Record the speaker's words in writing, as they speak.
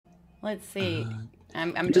Let's see.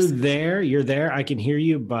 I'm You're just. there. You're there. I can hear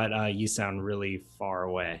you, but you sound really far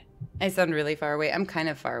away. I sound really far away. I'm kind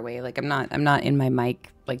of far away. Like I'm not in my mic,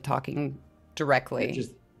 like talking You're directly.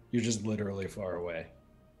 just you're just literally far away.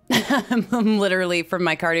 I'm literally from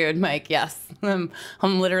my cardioid mic. Yes, I'm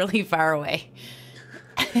literally far away.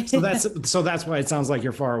 So that's why it sounds like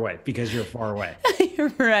you're far away, because you're far away.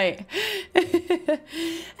 You're right.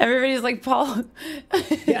 Everybody's like, Paul.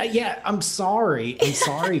 Yeah. I'm sorry. I'm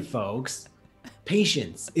sorry, folks.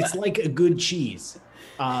 Patience. It's like a good cheese.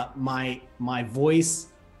 My voice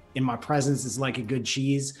and my presence is like a good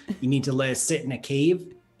cheese. You need to let it sit in a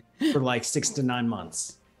cave for like 6 to 9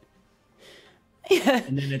 months, Yeah.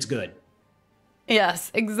 and then it's good.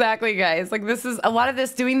 Yes, exactly, guys. Like this is a lot of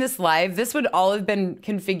this, doing this live, this would all have been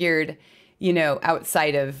configured,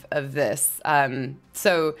 outside of this.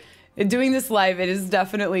 So doing this live, it is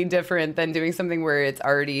definitely different than doing something where it's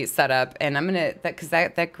already set up. And I'm gonna, because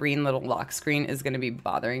that green little lock screen is gonna be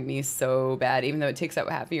bothering me so bad, even though it takes out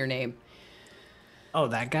half of your name. Oh,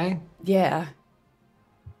 that guy? Yeah.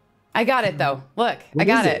 I got it though. Look, What I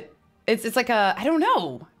got is it. It's like I don't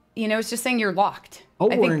know. It's just saying you're locked. Oh,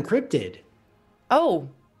 I we're think, encrypted. oh,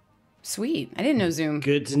 sweet. I didn't know Zoom.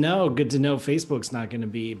 Good to know. Good to know. Facebook's not going to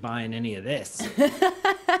be buying any of this.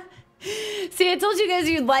 See, I told you guys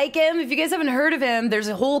you'd like him. If you guys haven't heard of him, there's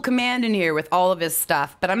a whole command in here with all of his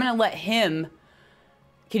stuff. But I'm going to let him.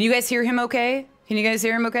 Can you guys hear him okay? Can you guys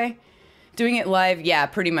hear him okay? Doing it live? Yeah,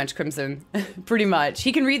 pretty much, Crimson. Pretty much.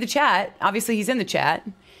 He can read the chat. Obviously, he's in the chat.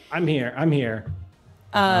 I'm here. I'm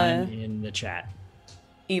in the chat.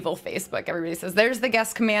 Evil Facebook. Everybody says, there's the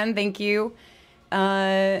guest command. Thank you.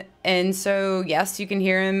 And so, yes, you can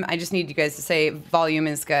hear him. I just need you guys to say volume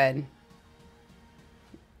is good.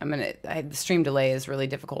 The stream delay is really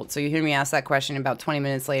difficult. So you hear me ask that question, about 20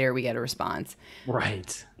 minutes later, we get a response.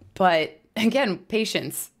 Right. But again,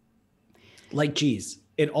 patience. Like cheese.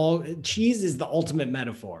 Cheese is the ultimate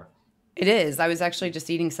metaphor. It is. I was actually just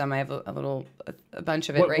eating some. I have a bunch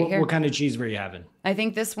of it here. What kind of cheese were you having? I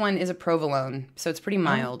think this one is a provolone, so it's pretty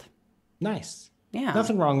mild. Nice. Yeah.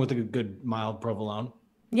 Nothing wrong with a good mild provolone.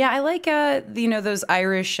 Yeah, I like those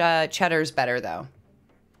Irish cheddars better though,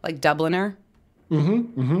 like Dubliner.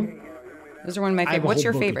 Those are one of my favorite. What's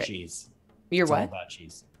your favorite? Cheese. Your It's what? all about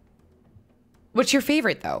cheese. What's your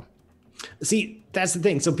favorite though? See, that's the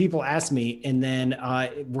thing. So people ask me, and then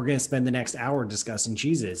we're going to spend the next hour discussing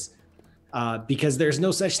cheeses, because there's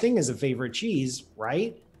no such thing as a favorite cheese,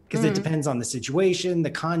 right? Because it depends on the situation,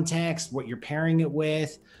 the context, what you're pairing it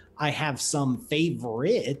with. I have some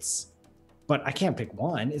favorites, but I can't pick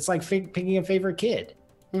one. It's like picking a favorite kid.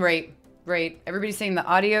 Right. Everybody's saying the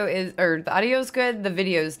audio is good, the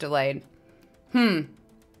video is delayed. I'm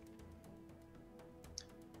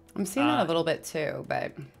seeing that a little bit too,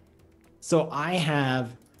 but. So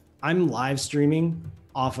I'm live streaming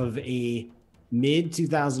off of a mid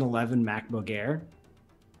 2011 MacBook Air.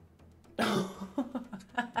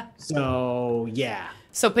 So yeah.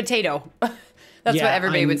 So potato. That's what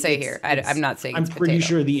everybody would say here. I'm not saying it's I'm pretty potato.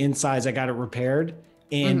 sure the insides, I got it repaired,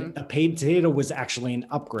 and a potato was actually an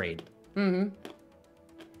upgrade.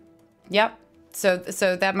 Yep. So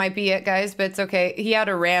that might be it, guys, but it's okay. He had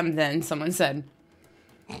a RAM then, someone said.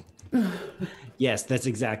 Yes, that's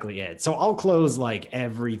exactly it. So I'll close like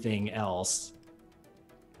everything else.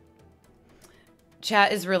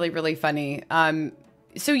 Chat is really, really funny.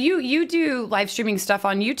 So you do live streaming stuff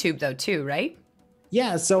on YouTube though too, right?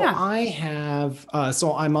 Yeah, so Yeah. I have,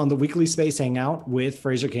 so I'm on the weekly Space Hangout with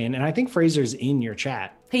Fraser Kane, and I think Fraser's in your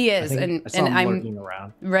chat. He is, I saw him lurking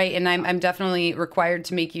around. right, and I'm definitely required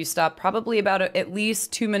to make you stop probably about at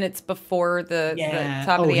least 2 minutes before the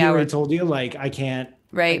top of the he hour. already told you, like, I can't,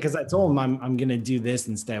 Right. Because I told him I'm gonna do this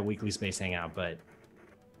instead, weekly Space Hangout, but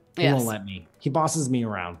he won't let me. He bosses me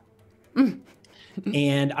around.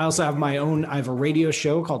 And I also have I have a radio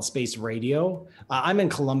show called Space Radio. I'm in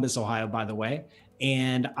Columbus, Ohio, by the way.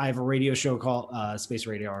 And I have a radio show called Space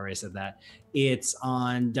Radio. I already said that. It's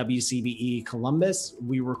on WCBE Columbus.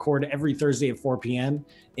 We record every Thursday at 4 p.m.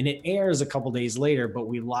 and it airs a couple days later, but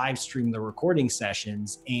we live stream the recording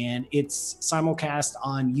sessions, and it's simulcast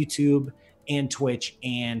on YouTube and Twitch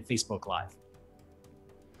and Facebook Live.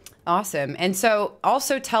 Awesome. And so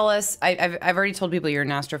also tell us, I've already told people you're an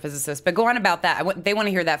astrophysicist, but go on about that. They want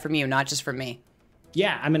to hear that from you, not just from me.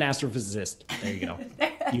 Yeah, I'm an astrophysicist. There you go.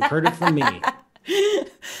 You heard it from me.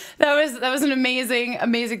 That was an amazing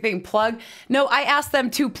thing. Plug. No, I asked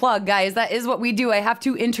them to plug, guys. That is what we do. I have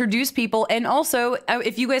to introduce people. And also,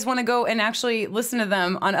 if you guys want to go and actually listen to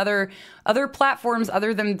them on other platforms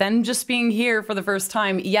other than them just being here for the first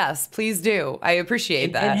time, yes, please do. I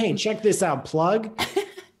appreciate that. And hey, check this out. Plug.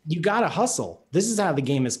 you got to hustle. This is how the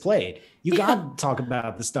game is played. You got to talk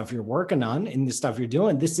about the stuff you're working on and the stuff you're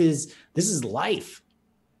doing. This is life.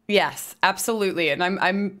 Yes, absolutely. And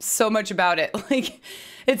I'm so much about it. Like,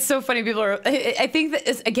 it's so funny. People are, I think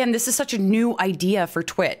that, again, this is such a new idea for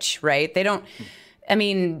Twitch, right? They don't, I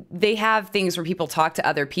mean, they have things where people talk to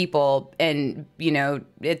other people, and, you know,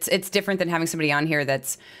 it's different than having somebody on here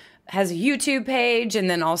has a YouTube page and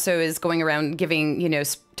then also is going around giving, you know,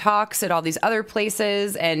 talks at all these other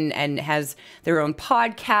places, and has their own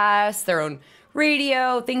podcasts, their own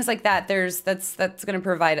radio, things like that. That's going to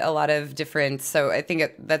provide a lot of difference. So I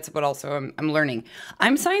think that's what also I'm learning.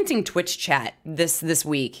 I'm sciencing Twitch chat this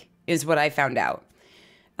week is what I found out.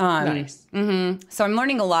 Nice. So I'm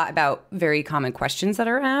learning a lot about very common questions that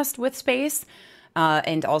are asked with space,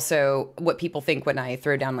 and also what people think when I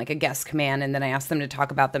throw down like a guest command and then I ask them to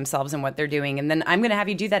talk about themselves and what they're doing. And then I'm going to have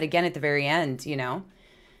you do that again at the very end, you know?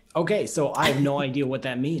 Okay, so I have no idea what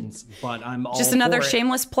that means, but I'm all just another for it.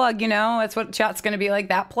 Shameless plug, you know? That's what chat's going to be like,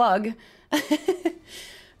 that plug.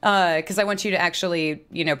 Because I want you to actually,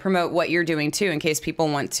 you know, promote what you're doing too, in case people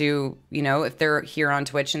want to, you know, if they're here on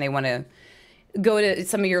Twitch and they want to go to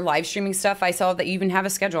some of your live streaming stuff. I saw that you even have a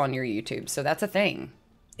schedule on your YouTube, so that's a thing.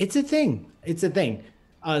 It's a thing. It's a thing.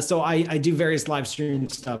 So I do various live stream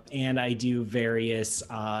stuff, and I do various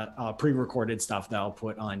pre-recorded stuff that I'll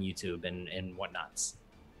put on YouTube and whatnots.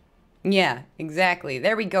 Yeah, exactly.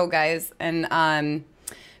 There we go, guys. And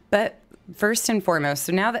but first and foremost,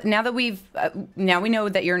 so now that now we know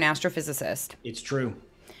that you're an astrophysicist. It's true.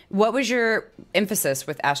 What was your emphasis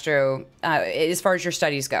with astro as far as your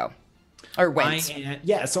studies go, or went?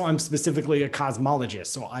 So I'm specifically a cosmologist.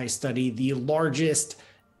 So I study the largest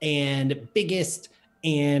and biggest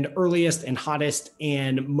and earliest and hottest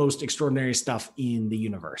and most extraordinary stuff in the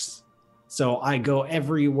universe. So I go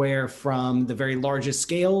everywhere from the very largest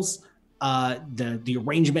scales, the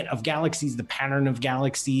arrangement of galaxies, the pattern of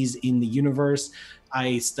galaxies in the universe.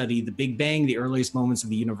 I study the Big Bang, the earliest moments of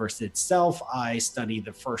the universe itself. I study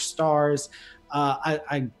the first stars.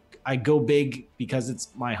 I go big because it's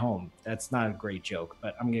my home. That's not a great joke,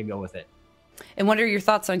 but I'm going to go with it. And what are your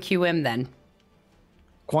thoughts on QM then?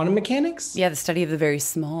 Quantum mechanics? Yeah, the study of the very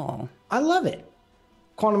small. I love it.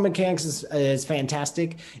 Quantum mechanics is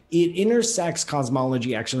fantastic. It intersects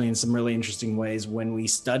cosmology actually in some really interesting ways. When we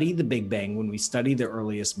study the Big Bang, when we study the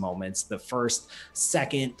earliest moments, the first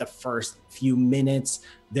second, the first few minutes,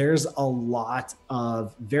 there's a lot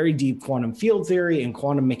of very deep quantum field theory and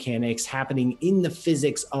quantum mechanics happening in the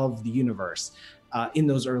physics of the universe in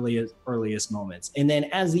those earliest moments. And then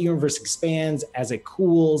as the universe expands, as it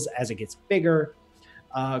cools, as it gets bigger,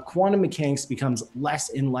 quantum mechanics becomes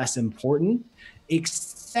less and less important,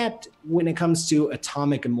 except when it comes to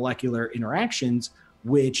atomic and molecular interactions,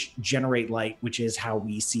 which generate light, which is how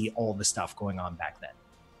we see all the stuff going on back then.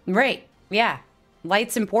 Right. Yeah.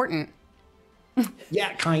 Light's important.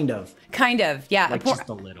 Yeah, kind of. Kind of. Yeah. Like just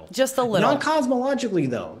a little. Just a little. Not cosmologically,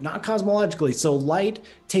 though. Not cosmologically. So light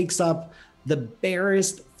takes up the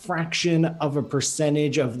barest fraction of a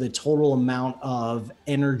percentage of the total amount of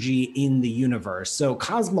energy in the universe. So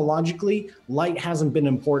cosmologically, light hasn't been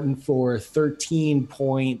important for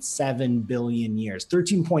 13.7 billion years,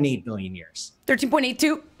 13.8 billion years.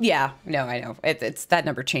 13.82? Yeah, no, I know. It's that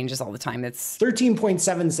number changes all the time. It's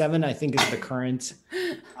 13.77, I think, is the current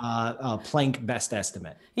Planck best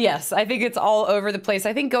estimate. Yes, I think it's all over the place.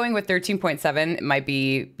 I think going with 13.7 might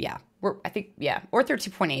be, yeah. Or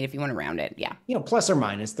 13.8 if you want to round it. Yeah. You know, plus or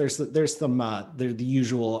minus. There's some the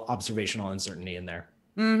usual observational uncertainty in there.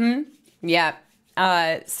 Mm-hmm. Yeah.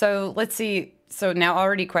 So let's see. So now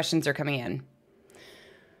already questions are coming in.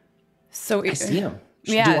 So I see them.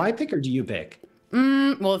 Yeah. Do I pick or do you pick?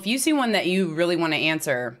 Well, if you see one that you really want to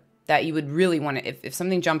answer, that you would really want to, if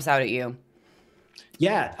something jumps out at you.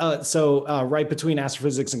 Yeah. So right between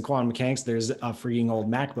astrophysics and quantum mechanics, there's a freaking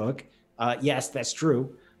old MacBook. Yes, that's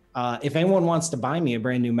true. If anyone wants to buy me a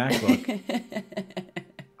brand new MacBook,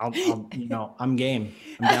 I'm game.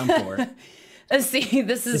 I'm down for it. See,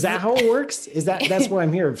 this is that how it works? That's what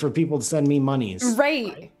I'm here for, people to send me monies.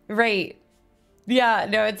 Right. Yeah,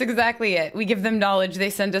 no, it's exactly it. We give them knowledge, they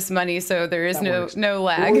send us money, so there is no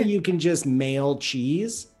lag. Or you can just mail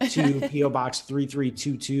cheese to P.O. Box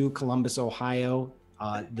 3322, Columbus, Ohio.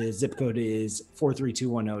 The zip code is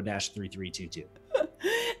 43210-3322.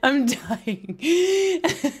 I'm dying.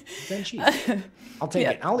 Send cheese. I'll take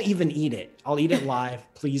it. I'll even eat it. I'll eat it live.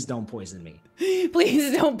 Please don't poison me.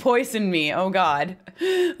 Please don't poison me. Oh, God.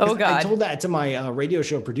 Oh, God. I told that to my radio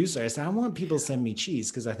show producer. I said, I want people to send me cheese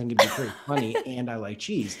because I think it'd be pretty funny and I like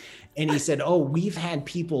cheese. And he said, oh, we've had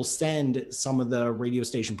people send some of the radio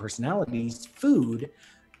station personalities food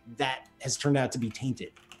that has turned out to be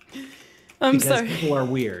tainted. I'm because sorry. people are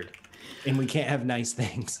weird and we can't have nice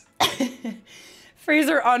things.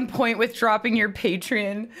 Fraser on point with dropping your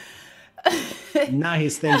Patreon.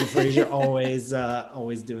 Nice. Thank you, Fraser. Always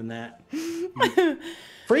doing that.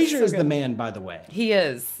 Fraser is the man, by the way. He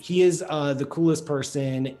is. He is the coolest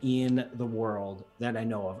person in the world that I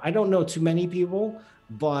know of. I don't know too many people,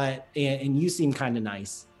 but and you seem kind of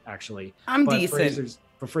nice, actually. I'm decent.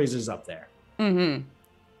 Fraser's up there. Mm-hmm.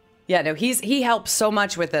 Yeah, no, he helps so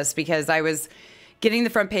much with this because I was getting the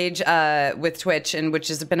front page with Twitch, and which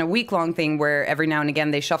has been a week-long thing where every now and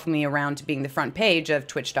again they shuffle me around to being the front page of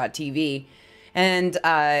twitch.tv. And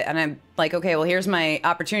I'm like, okay, well, here's my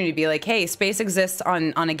opportunity to be like, hey, space exists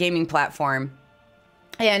on a gaming platform.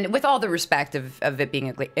 And with all the respect of it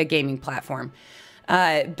being a gaming platform.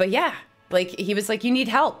 But yeah, like he was like, you need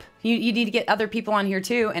help. You need to get other people on here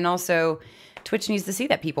too. And also Twitch needs to see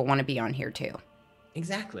that people want to be on here too.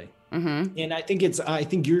 Exactly. Mm-hmm. And I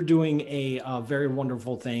think you're doing a very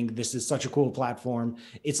wonderful thing. This is such a cool platform.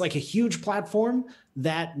 It's like a huge platform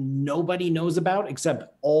that nobody knows about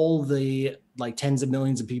except all the like tens of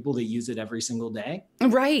millions of people that use it every single day.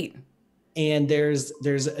 Right. And there's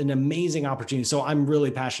an amazing opportunity. So I'm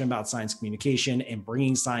really passionate about science communication and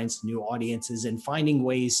bringing science to new audiences and finding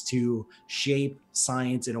ways to shape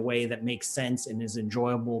science in a way that makes sense and is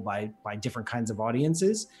enjoyable by different kinds of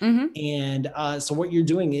audiences. Mm-hmm. And so what you're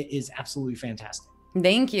doing is absolutely fantastic.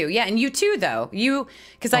 Thank you. Yeah, and you too, though.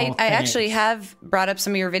 Because I actually have brought up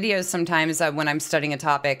some of your videos sometimes when I'm studying a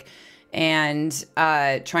topic and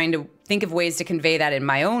trying to think of ways to convey that in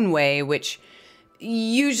my own way, which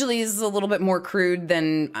usually is a little bit more crude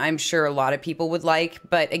than I'm sure a lot of people would like.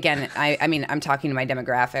 But again, I mean, I'm talking to my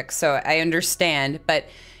demographic, so I understand. But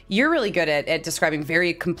you're really good at describing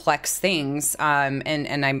very complex things.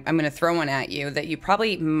 And I'm going to throw one at you that you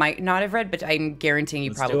probably might not have read, but I'm guaranteeing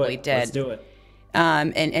you probably did. Let's do it.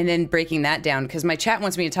 And then breaking that down, because my chat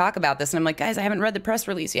wants me to talk about this. And I'm like, guys, I haven't read the press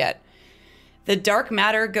release yet. The dark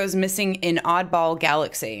matter goes missing in Oddball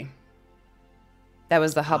Galaxy. That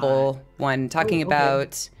was the Hubble one, talking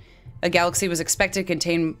about a galaxy was expected to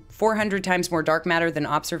contain 400 times more dark matter than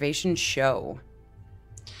observations show.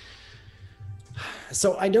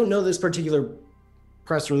 So I don't know this particular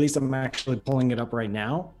press release. I'm actually pulling it up right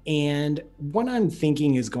now. And what I'm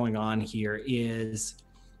thinking is going on here is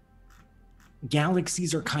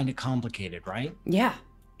galaxies are kind of complicated, right? Yeah.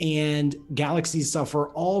 And galaxies suffer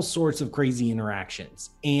all sorts of crazy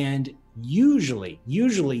interactions. And usually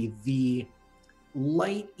the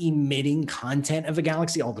light emitting content of a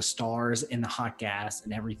galaxy, all the stars and the hot gas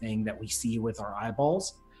and everything that we see with our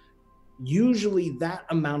eyeballs, usually that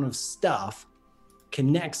amount of stuff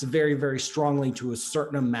connects very, very strongly to a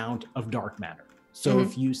certain amount of dark matter. So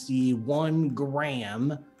if you see 1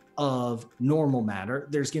 gram of normal matter,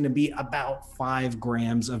 there's going to be about 5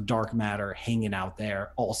 grams of dark matter hanging out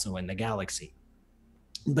there also in the galaxy.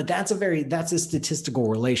 But that's a statistical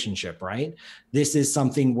relationship, right? This is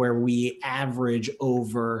something where we average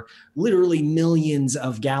over literally millions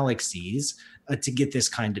of galaxies to get this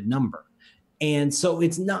kind of number. And so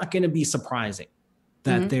it's not going to be surprising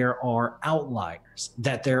that there are outliers,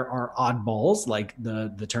 that there are oddballs, like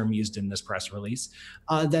the term used in this press release,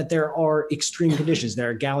 that there are extreme conditions. There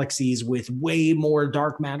are galaxies with way more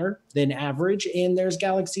dark matter than average, and there's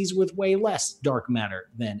galaxies with way less dark matter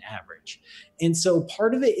than average. And so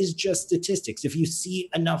part of it is just statistics. If you see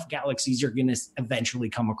enough galaxies, you're going to eventually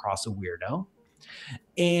come across a weirdo.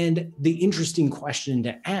 And the interesting question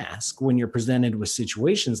to ask when you're presented with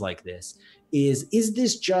situations like this is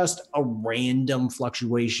this just a random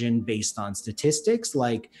fluctuation based on statistics?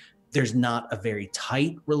 Like there's not a very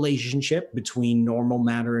tight relationship between normal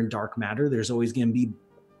matter and dark matter. There's always going to be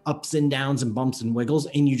ups and downs and bumps and wiggles.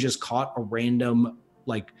 And you just caught a random,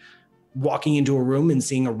 like walking into a room and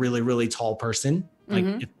seeing a really, really tall person.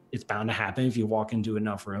 Like it's bound to happen if you walk into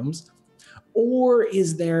enough rooms. Or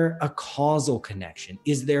is there a causal connection?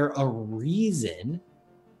 Is there a reason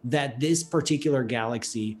that this particular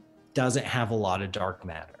galaxy doesn't have a lot of dark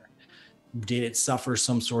matter? Did it suffer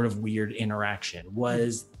some sort of weird interaction?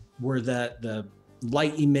 Were the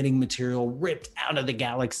light emitting material ripped out of the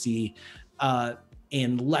galaxy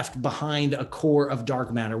and left behind a core of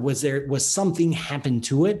dark matter? Was something happen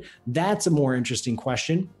to it? That's a more interesting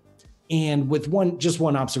question. And with just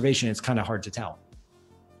one observation, it's kind of hard to tell.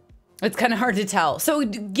 It's kind of hard to tell. So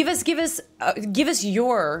give us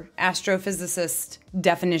your astrophysicist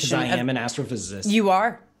definition. Because I am an astrophysicist. You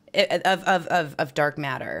are? Of dark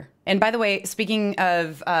matter. And by the way, speaking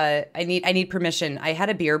of, I need permission. I had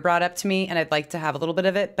a beer brought up to me, and I'd like to have a little bit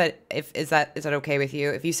of it. But is that okay with you?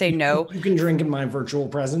 If you say no, you can drink in my virtual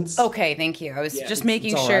presence. Okay, thank you. I was just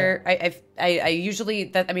making sure. Right. I usually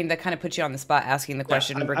that kind of puts you on the spot asking the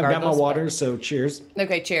question. I've got my water, so cheers.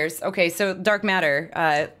 Okay, cheers. Okay, so dark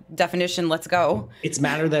matter definition. Let's go. It's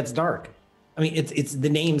matter that's dark. I mean, it's the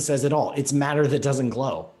name says it all. It's matter that doesn't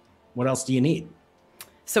glow. What else do you need?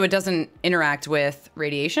 So it doesn't interact with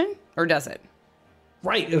radiation, or does it?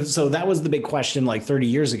 Right. So that was the big question like 30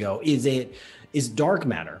 years ago. Is dark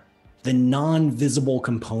matter the non-visible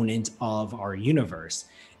component of our universe?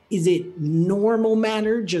 Is it normal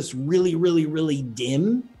matter, just really, really, really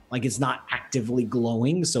dim? Like it's not actively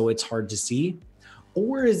glowing, so it's hard to see?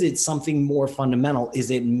 Or is it something more fundamental? Is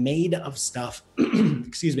it made of stuff,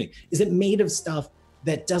 excuse me, is it made of stuff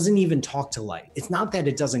that doesn't even talk to light? It's not that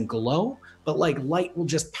it doesn't glow, but like light will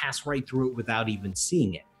just pass right through it without even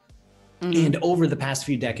seeing it. Mm-hmm. And over the past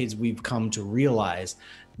few decades, we've come to realize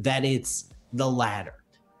that it's the latter.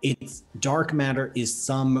 It's dark matter is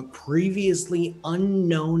some previously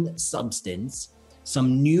unknown substance,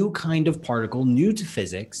 some new kind of particle, new to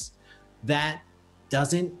physics, that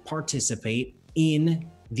doesn't participate in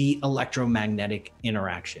the electromagnetic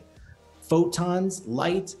interaction. Photons,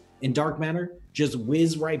 light, and dark matter just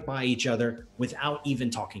whiz right by each other without even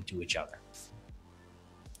talking to each other.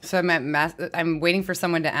 So I'm waiting for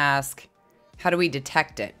someone to ask, how do we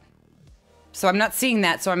detect it? So I'm not seeing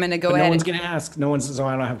that, so I'm going to go ahead. No one's going to ask. So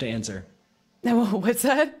I don't have to answer. What's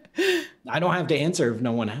that? I don't have to answer if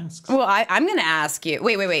no one asks. Well, I'm going to ask you.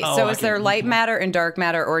 Wait. Oh, so is there light matter and dark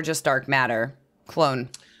matter, or just dark matter? Clone.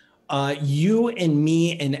 You and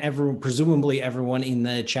me and presumably everyone in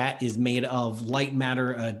the chat is made of light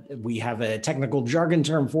matter. We have a technical jargon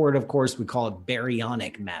term for it, of course. We call it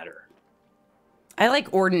baryonic matter. I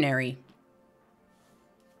like ordinary.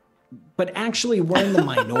 But actually, we're in the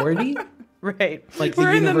minority. Right. Like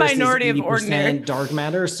we're in the minority of ordinary. Dark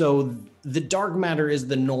matter. So the dark matter is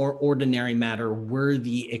the ordinary matter. We're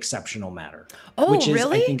the exceptional matter. Oh, which is,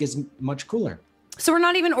 really? I think is much cooler. So we're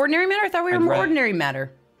not even ordinary matter? I thought we were more ordinary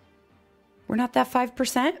matter. We're not that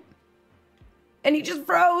 5%? And he just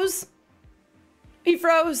froze. He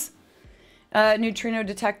froze. Neutrino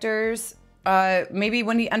detectors. Maybe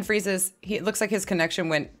when he unfreezes, it looks like his connection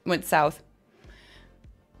went south.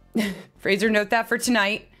 Fraser, note that for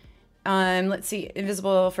tonight. Let's see.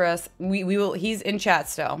 Invisible for us. We will. He's in chat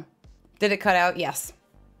still. Did it cut out? Yes.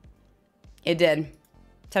 It did.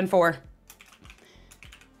 10-4.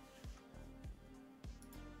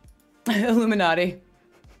 Illuminati.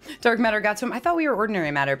 Dark matter got to him. I thought we were ordinary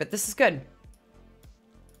matter, but this is good.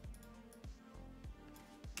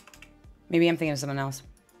 Maybe I'm thinking of someone else.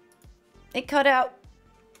 It cut out.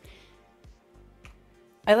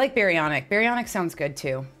 I like baryonic. Baryonic sounds good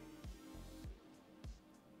too.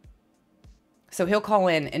 So he'll call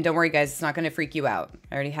in, and don't worry guys, it's not going to freak you out.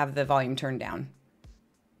 I already have the volume turned down.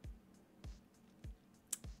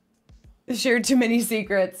 Shared too many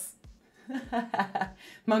secrets.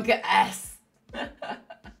 Monka S.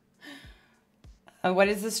 Why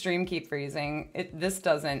does the stream keep freezing? This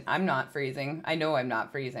doesn't. I'm not freezing. I know I'm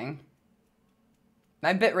not freezing.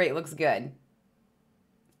 My bit rate looks good.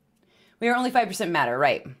 We are only 5% matter,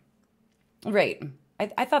 right? Right.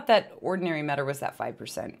 I thought that ordinary matter was that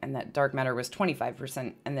 5%, and that dark matter was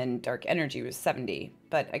 25%, and then dark energy was 70%,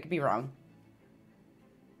 but I could be wrong.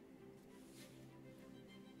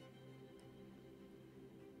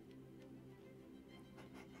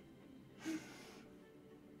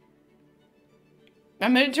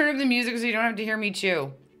 I'm going to turn up the music so you don't have to hear me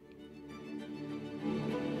chew.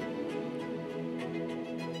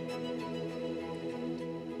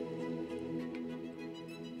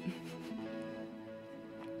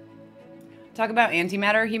 Talk about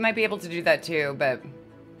antimatter. He might be able to do that too, but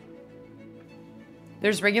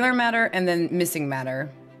there's regular matter and then missing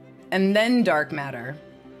matter and then dark matter.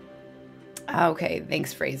 Okay,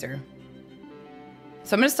 thanks, Fraser.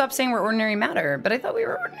 So I'm going to stop saying we're ordinary matter, but I thought we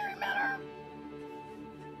were ordinary matter.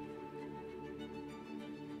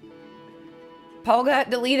 Paul got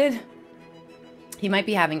deleted. He might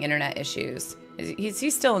be having internet issues.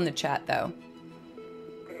 He's still in the chat though.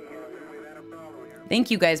 Thank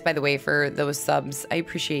you guys, by the way, for those subs. I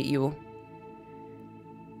appreciate you.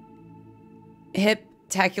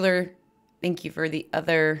 Hip-tacular, thank you for the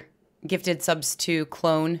other gifted subs to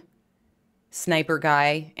Clone, Sniper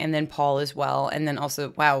Guy, and then Paul as well. And then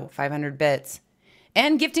also, wow, 500 bits.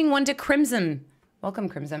 And gifting one to Crimson. Welcome,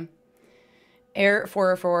 Crimson. Air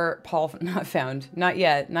 404, Paul not found. Not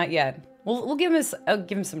yet, not yet. We'll give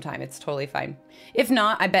him some time. It's totally fine. If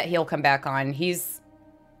not, I bet he'll come back on. He's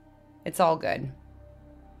It's all good.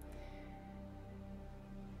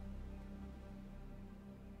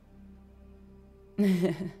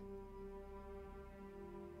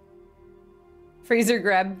 Fraser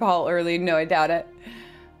grabbed Paul early. No, I doubt it.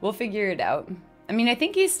 We'll figure it out. I mean, I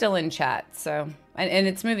think he's still in chat, so, and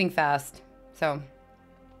it's moving fast. So,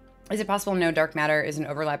 is it possible no dark matter is an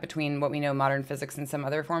overlap between what we know modern physics and some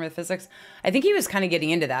other form of physics? I think he was kind of getting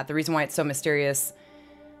into that. The reason why it's so mysterious.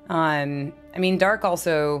 I mean, dark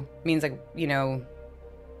also means, like, you know,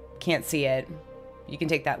 can't see it. You can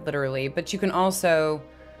take that literally, but you can also,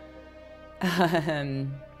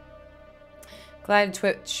 glad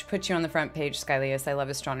Twitch put you on the front page, Skylius. I love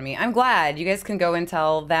astronomy. I'm glad. You guys can go and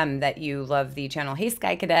tell them that you love the channel. Hey,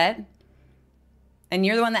 Sky Cadet. And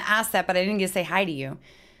you're the one that asked that, but I didn't get to say hi to you.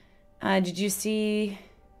 Did you see...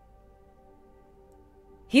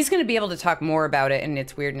 He's going to be able to talk more about it and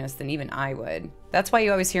its weirdness than even I would. That's why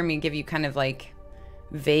you always hear me give you kind of like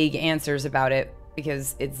vague answers about it,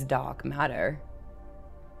 because it's dark matter.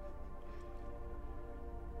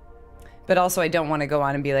 But also I don't want to go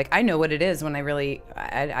on and be like, I know what it is, when I really,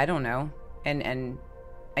 I don't know. And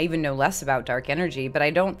I even know less about dark energy, but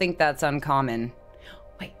I don't think that's uncommon.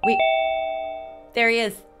 Wait. There he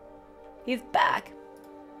is. He's back.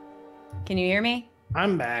 Can you hear me?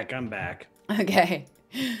 I'm back. Okay.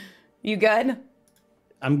 You good?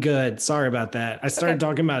 I'm good. Sorry about that. I started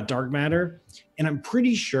talking about dark matter, and I'm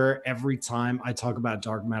pretty sure every time I talk about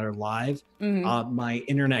dark matter live, my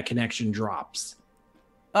internet connection drops.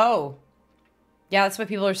 Oh. Yeah, that's what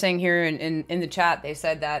people are saying here in the chat. They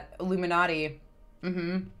said that Illuminati.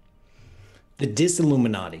 The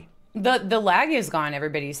Disilluminati. The lag is gone,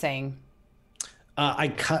 everybody's saying. I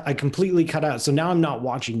completely cut out. So now I'm not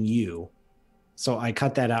watching you. So I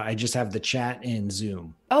cut that out. I just have the chat and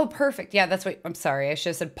Zoom. Oh, perfect. Yeah, that's what, I'm sorry. I should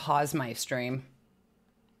have said pause my stream.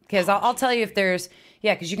 Because I'll tell you if there's,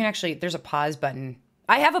 yeah, because you can actually, there's a pause button.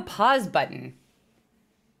 I have a pause button.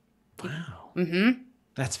 Wow.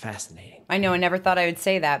 That's fascinating. I know, I never thought I would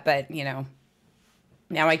say that, but, you know,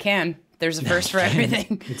 now I can. There's a first for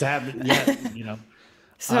everything. It's happening, yeah, you know.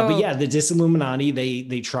 So, but yeah, the Disilluminati,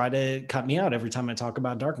 they try to cut me out every time I talk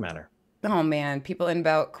about dark matter. Oh man, people in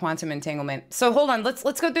about quantum entanglement. So hold on, let's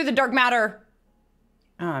go through the dark matter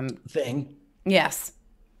thing. Yes.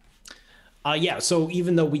 Yeah, so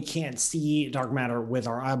even though we can't see dark matter with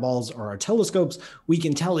our eyeballs or our telescopes, we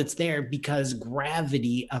can tell it's there because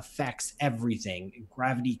gravity affects everything.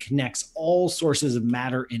 Gravity connects all sources of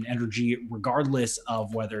matter and energy, regardless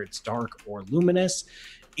of whether it's dark or luminous.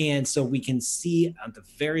 And so we can see on the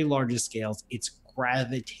very largest scales its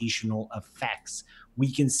gravitational effects. We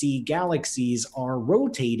can see galaxies are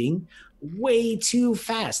rotating way too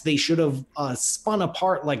fast. They should have spun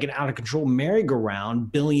apart like an out-of-control merry-go-round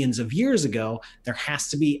billions of years ago. There has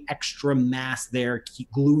to be extra mass there, keep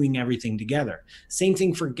gluing everything together. Same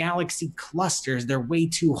thing for galaxy clusters. They're way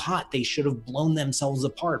too hot. They should have blown themselves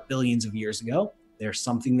apart billions of years ago. There's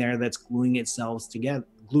something there that's gluing it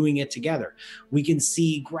together. We can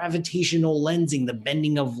see gravitational lensing, the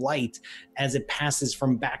bending of light as it passes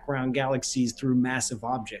from background galaxies through massive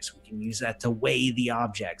objects. We can use that to weigh the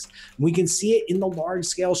objects. We can see it in the large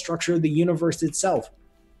scale structure of the universe itself.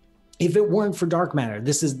 If it weren't for dark matter,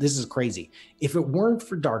 this is crazy. If it weren't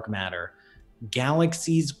for dark matter,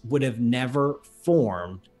 galaxies would have never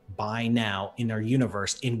formed by now in our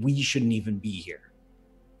universe, and we shouldn't even be here.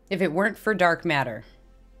 If it weren't for dark matter.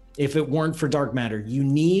 If it weren't for dark matter, you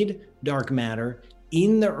need dark matter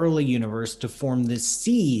in the early universe to form the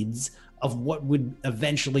seeds of what would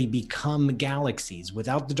eventually become galaxies.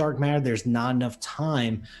 Without the dark matter, there's not enough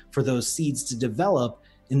time for those seeds to develop,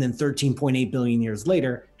 and then 13.8 billion years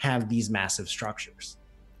later, have these massive structures.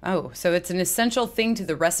 Oh, so it's an essential thing to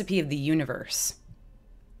the recipe of the universe.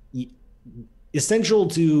 Essential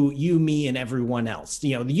to you, me, and everyone else.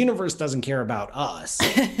 You know, the universe doesn't care about us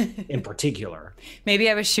in particular. Maybe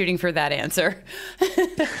I was shooting for that answer.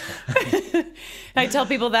 I tell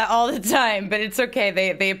people that all the time, but it's okay.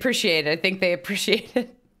 They appreciate it. I think they appreciate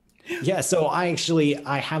it. Yeah, so I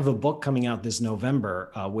have a book coming out this November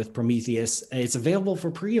with Prometheus. It's available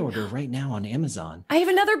for pre-order right now on Amazon. I have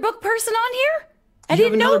another book person on here? I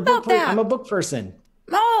didn't know about that. I'm a book person.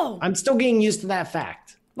 Oh. I'm still getting used to that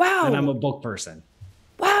fact. Wow. And I'm a book person.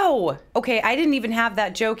 Wow. Okay, I didn't even have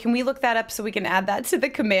that joke. Can we look that up so we can add that to the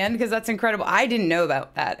command? Because that's incredible. I didn't know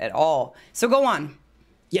about that at all. So go on.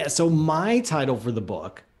 Yeah, so my title for the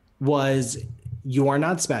book was You Are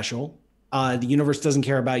Not Special. The universe doesn't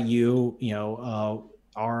care about you, you know,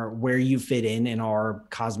 or where you fit in our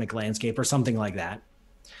cosmic landscape or something like that.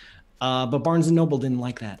 But Barnes and Noble didn't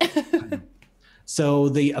like that. So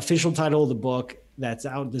the official title of the book that's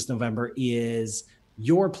out this November is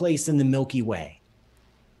Your Place in the Milky Way.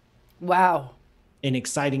 Wow. An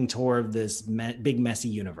exciting tour of this big, messy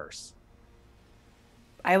universe.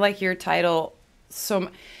 I like your title so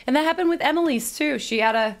much. And that happened with Emily's too. She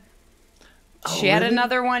had really?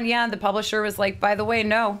 another one. Yeah. The publisher was like, by the way,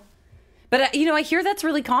 no. But, I hear that's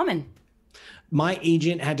really common. My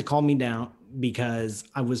agent had to calm me down because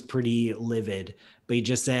I was pretty livid. But he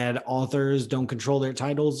just said authors don't control their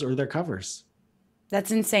titles or their covers.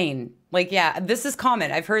 That's insane. Like, yeah, this is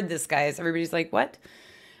common. I've heard this, guys. Everybody's like, what?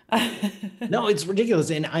 No, it's ridiculous.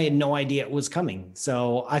 And I had no idea it was coming.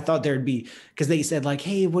 So I thought there'd be, because they said like,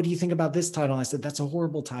 hey, what do you think about this title? And I said, that's a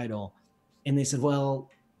horrible title. And they said, well,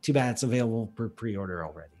 too bad it's available for pre-order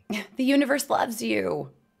already. The universe loves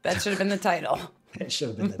you. That should have been the title. It should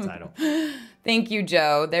have been the title. Thank you,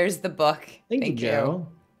 Joe. There's the book. Thank you, Joe.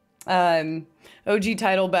 OG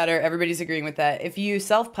title better. Everybody's agreeing with that. If you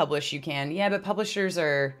self-publish, you can. Yeah, but publishers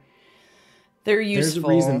they're useful.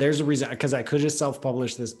 There's a reason, because I could just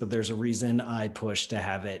self-publish this, but there's a reason I pushed to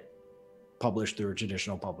have it published through a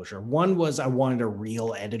traditional publisher. One was I wanted a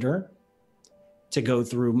real editor to go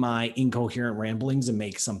through my incoherent ramblings and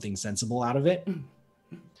make something sensible out of it.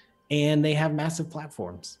 And they have massive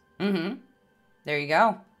platforms. Mm-hmm. There you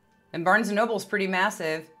go. And Barnes & Noble's pretty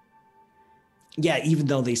massive. Yeah, even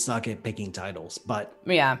though they suck at picking titles, but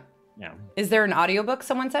yeah. Is there an audiobook,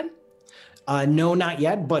 someone said? No, not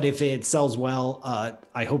yet, but if it sells well,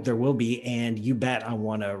 I hope there will be, and you bet I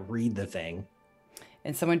want to read the thing.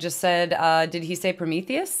 And someone just said, did he say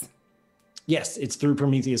Prometheus? Yes, it's through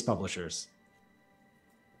Prometheus Publishers.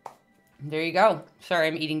 There you go. Sorry,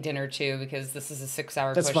 I'm eating dinner too because this is a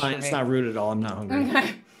 6-hour push. That's fine. It's not rude at all. I'm not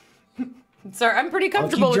hungry. Sorry, I'm pretty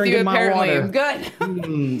comfortable with you apparently. I'm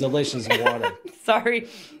good. Delicious water. Sorry.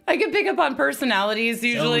 I can pick up on personalities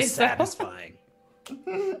usually. So satisfying.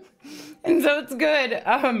 And so it's good.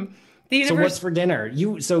 So what's for dinner?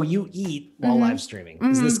 You eat while live streaming.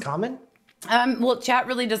 Is this common? Well, chat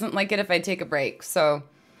really doesn't like it if I take a break. So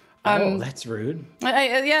that's rude.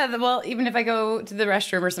 Well, even if I go to the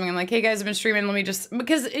restroom or something, I'm like, hey guys, I've been streaming. Let me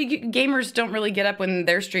because gamers don't really get up when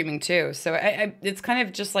they're streaming too. So it's kind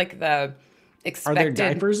of just like the expected. Are there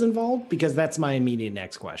diapers involved? Because that's my immediate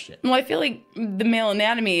next question. Well, I feel like the male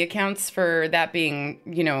anatomy accounts for that being,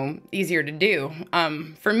 easier to do.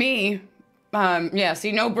 For me,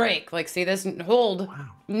 see, no break. Like, see this, hold. Wow.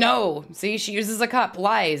 No. See, she uses a cup,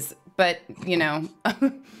 lies. But,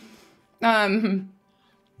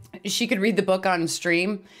 she could read the book on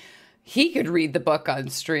stream. He could read the book on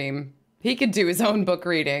stream. He could do his own book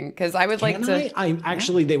reading because I would like to.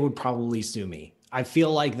 Actually, they would probably sue me. I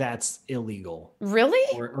feel like that's illegal.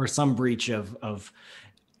 Really? Or some breach of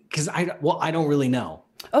because I don't really know.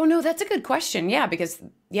 Oh no, that's a good question. Yeah, because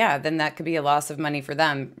then that could be a loss of money for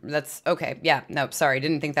them. That's okay. Yeah, no, sorry,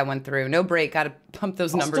 didn't think that went through. No break. Got to pump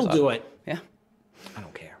those numbers up. Still do it. Yeah. I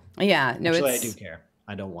don't care. Yeah, no, actually, I do care.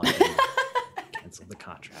 I don't want to cancel the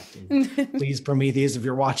contract. And please, Prometheus, if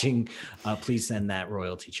you're watching, please send that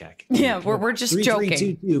royalty check. Yeah, we're just joking.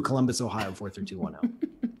 3322 Columbus, Ohio 43210.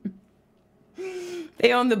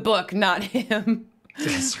 They own the book, not him.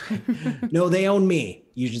 That's right. No, they own me.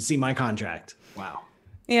 You should see my contract. Wow.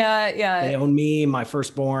 Yeah. They own me, my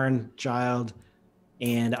firstborn child,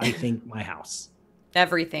 and I think my house.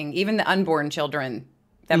 Everything, even the unborn children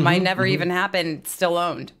that might never even happen, still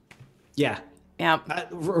owned. Yeah. Yeah.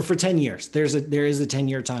 For 10 years. There is a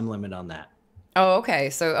 10-year time limit on that. Oh, okay.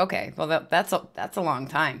 So, well, that's a long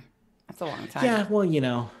time. That's a long time. Yeah.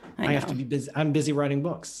 Well, I have to be busy. I'm busy writing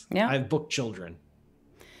books. Yeah. I have book children.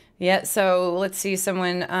 Yeah. So let's see.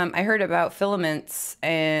 Someone, I heard about filaments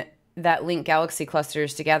that link galaxy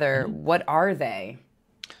clusters together. What are they?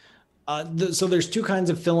 So there's two kinds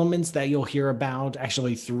of filaments that you'll hear about,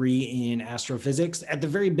 actually 3 in astrophysics. At the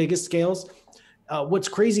very biggest scales, what's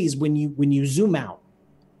crazy is when you zoom out,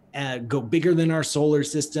 go bigger than our solar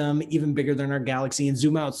system, even bigger than our galaxy, and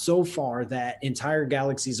zoom out so far that entire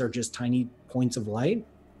galaxies are just tiny points of light.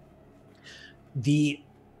 The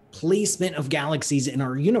placement of galaxies in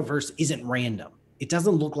our universe isn't random. It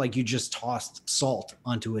doesn't look like you just tossed salt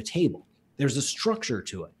onto a table. There's a structure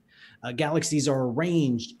to it. Galaxies are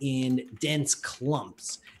arranged in dense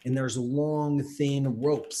clumps, and there's long, thin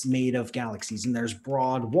ropes made of galaxies, and there's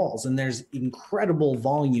broad walls, and there's incredible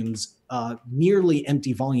volumes, nearly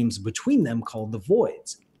empty volumes between them called the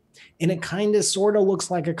voids. And it kind of sort of looks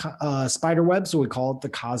like a spider web, so we call it the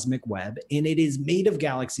cosmic web, and it is made of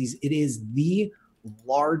galaxies. It is the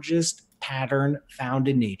largest pattern found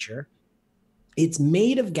in nature. It's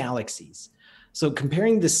made of galaxies. So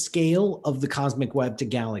comparing the scale of the cosmic web to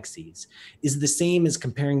galaxies is the same as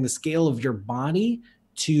comparing the scale of your body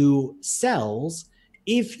to cells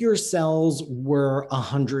if your cells were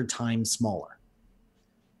 100 times smaller.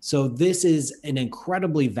 So this is an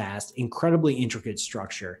incredibly vast, incredibly intricate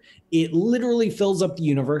structure. It literally fills up the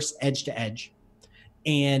universe edge to edge,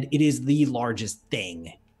 and it is the largest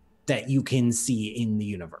thing that you can see in the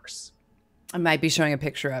universe. I might be showing a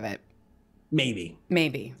picture of it. Maybe.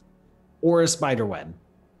 Or a spider web.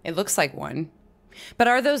 It looks like one. But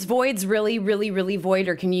are those voids really, really, really void,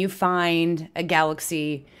 or can you find a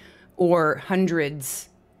galaxy or hundreds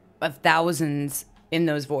of thousands in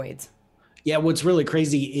those voids? Yeah, what's really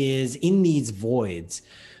crazy is in these voids,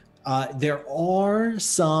 there are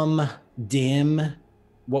some dim,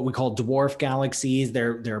 what we call dwarf galaxies.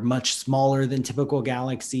 They're much smaller than typical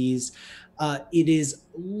galaxies. It is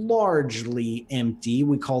largely empty.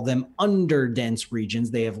 We call them underdense regions.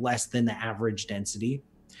 They have less than the average density.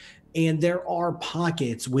 And there are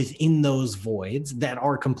pockets within those voids that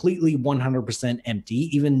are completely 100%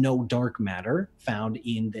 empty, even no dark matter found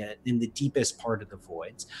in the deepest part of the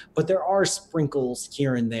voids. But there are sprinkles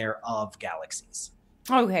here and there of galaxies.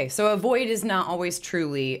 Okay, so a void is not always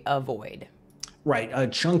truly a void. Right. A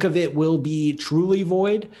chunk of it will be truly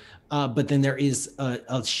void, but then there is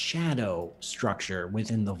a shadow structure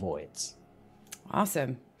within the voids.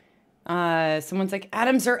 Awesome. Someone's like,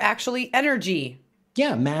 atoms are actually energy.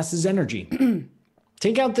 Yeah, mass is energy.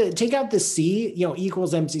 Take out the c,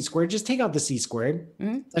 equals mc squared. Just take out the c squared.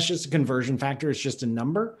 That's just a conversion factor. It's just a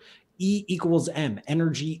number. E equals m.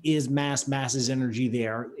 Energy is mass. Mass is energy. They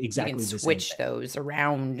are exactly the same. Switch those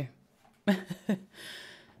around.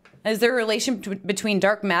 Is there a relation between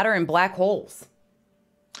dark matter and black holes?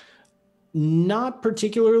 Not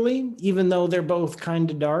particularly, even though they're both kind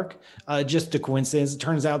of dark. Just a coincidence. It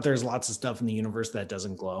turns out there's lots of stuff in the universe that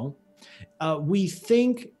doesn't glow. We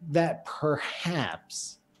think that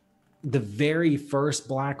perhaps the very first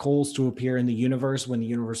black holes to appear in the universe, when the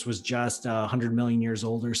universe was just 100 million years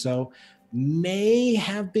old or so, may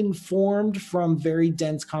have been formed from very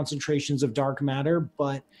dense concentrations of dark matter,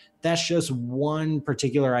 but that's just one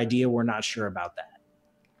particular idea. We're not sure about that.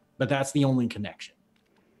 But that's the only connection.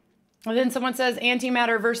 Well, then someone says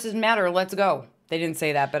antimatter versus matter. Let's go. They didn't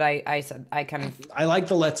say that, but I said I kind of. I like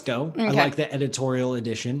the let's go. Okay. I like the editorial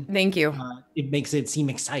edition. Thank you. It makes it seem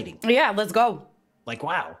exciting. Yeah, let's go. Like,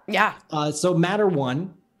 wow. Yeah. So matter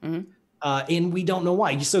won. And we don't know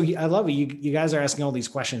why. So I love it. You guys are asking all these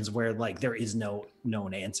questions where like there is no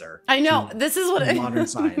known answer. I know. This is what modern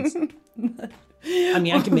science. I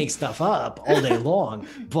mean, I can make stuff up all day long,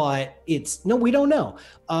 but we don't know.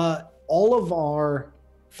 All of our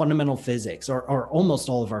fundamental physics, or almost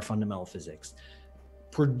all of our fundamental physics,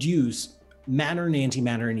 produce matter and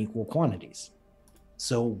antimatter in equal quantities.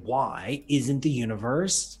 So why isn't the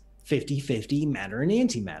universe 50-50 matter and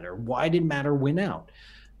antimatter? Why did matter win out?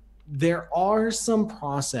 There are some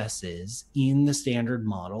processes in the standard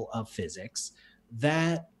model of physics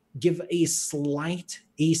that give a slight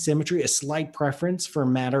asymmetry, a slight preference for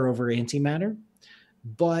matter over antimatter,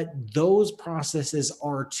 but those processes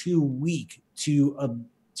are too weak to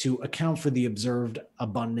account for the observed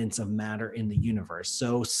abundance of matter in the universe.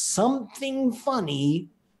 So something funny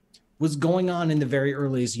was going on in the very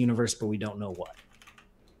earliest universe, but we don't know what.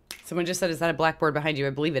 Someone just said, is that a blackboard behind you? I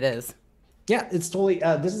believe it is. Yeah, it's totally,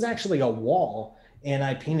 this is actually a wall, and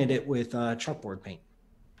I painted it with chalkboard paint.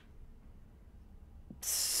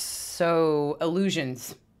 So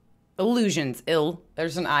illusions.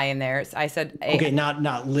 There's an I in there. I said A. Okay,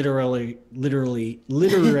 not literally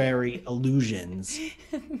literary illusions.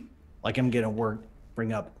 Like I'm gonna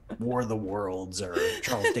bring up War of the Worlds or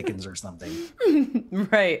Charles Dickens or something.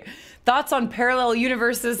 Right. Thoughts on parallel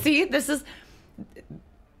universes? See, this is.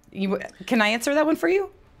 Can I answer that one for you?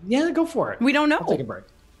 Yeah, go for it. We don't know. I'll take a break.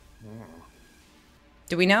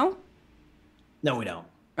 Do we know? No, we don't.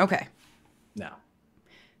 Okay. No.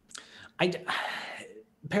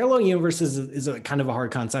 Parallel universes is a kind of a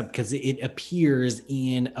hard concept because it appears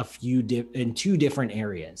in in two different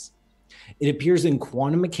areas. It appears in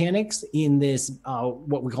quantum mechanics in this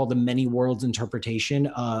what we call the many worlds interpretation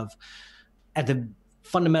of, at the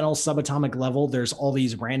fundamental subatomic level, there's all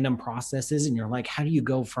these random processes, and you're like, how do you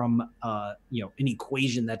go from an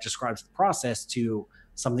equation that describes the process to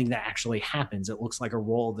something that actually happens? It looks like a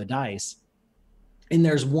roll of the dice. And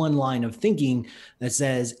there's one line of thinking that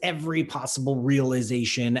says every possible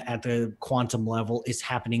realization at the quantum level is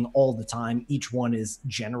happening all the time. Each one is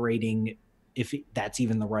generating, if that's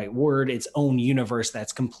even the right word, its own universe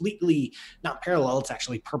that's completely not parallel. It's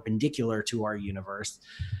actually perpendicular to our universe.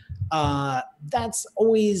 That's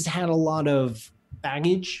always had a lot of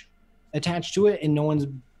baggage attached to it, and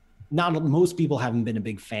most people haven't been a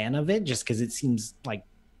big fan of it, just because it seems like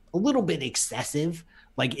a little bit excessive.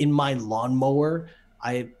 Like in my lawnmower,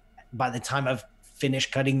 By the time I've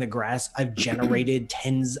finished cutting the grass, I've generated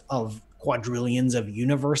tens of quadrillions of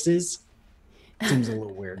universes. Seems a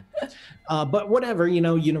little weird. But whatever,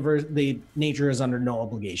 nature is under no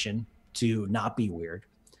obligation to not be weird.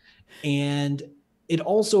 And it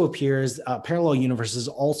also appears, parallel universes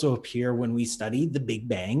also appear when we study the Big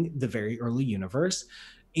Bang, the very early universe,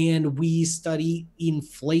 and we study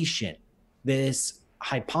inflation, this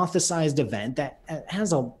hypothesized event that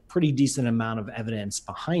has a pretty decent amount of evidence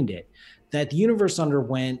behind it, that the universe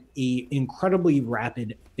underwent an incredibly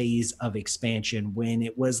rapid phase of expansion when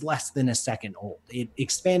it was less than a second old. It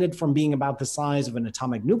expanded from being about the size of an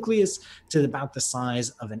atomic nucleus to about the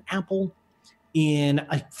size of an apple in,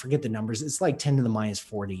 I forget the numbers, it's like 10 to the minus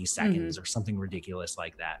 40 seconds or something ridiculous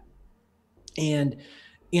like that. And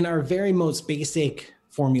in our very most basic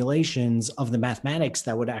formulations of the mathematics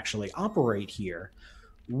that would actually operate here,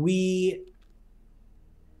 we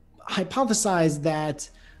hypothesize that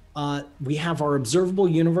we have our observable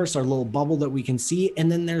universe, our little bubble that we can see, and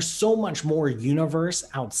then there's so much more universe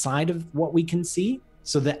outside of what we can see.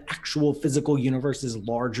 So the actual physical universe is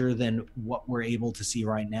larger than what we're able to see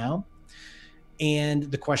right now. And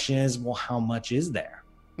the question is, well, how much is there?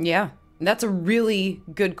 Yeah, that's a really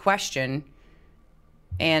good question.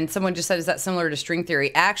 And someone just said, is that similar to string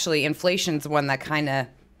theory? Actually, inflation's one that kind of,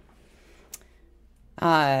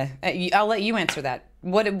 I'll let you answer that.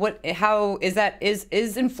 How is that,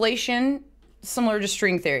 is inflation similar to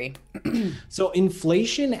string theory? So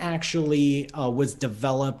inflation actually was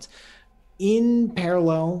developed in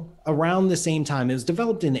parallel around the same time. It was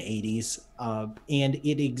developed in the 80s, and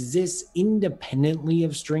it exists independently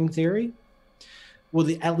of string theory. Well,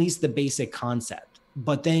 at least the basic concept.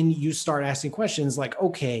 But then you start asking questions like,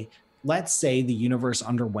 okay, let's say the universe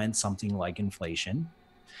underwent something like inflation.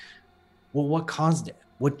 Well, what caused it?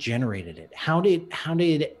 What generated it?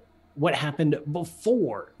 What happened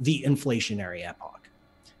before the inflationary epoch?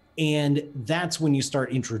 And that's when you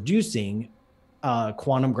start introducing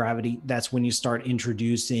quantum gravity. That's when you start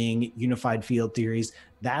introducing unified field theories.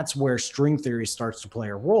 That's where string theory starts to play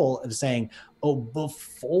a role of saying, oh,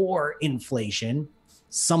 before inflation,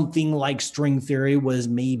 something like string theory was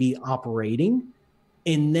maybe operating.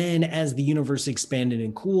 And then as the universe expanded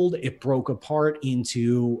and cooled, it broke apart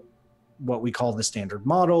into what we call the standard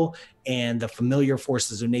model and the familiar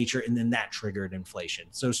forces of nature. And then that triggered inflation.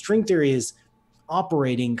 So string theory is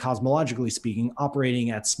operating, cosmologically speaking,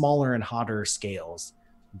 operating at smaller and hotter scales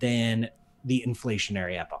than the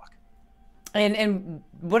inflationary epoch. And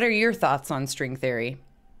what are your thoughts on string theory?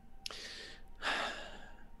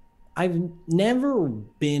 I've never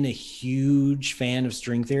been a huge fan of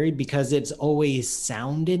string theory because it's always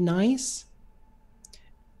sounded nice.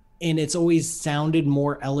 And it's always sounded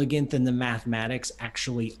more elegant than the mathematics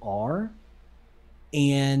actually are.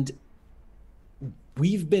 And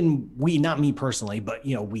not me personally, but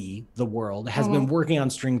we, the world, has been working on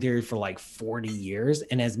string theory for like 40 years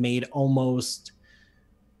and has made almost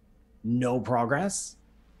no progress.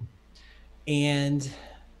 And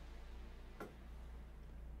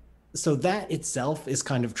so that itself is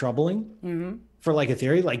kind of troubling for like a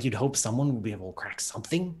theory. Like you'd hope someone will be able to crack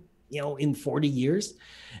something, in 40 years.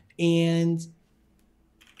 And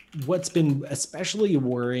what's been especially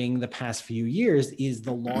worrying the past few years is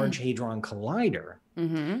the Large Hadron Collider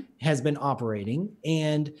has been operating,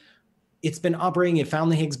 and it's been operating. It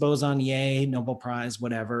found the Higgs boson, yay, Nobel Prize,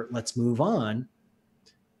 whatever, let's move on.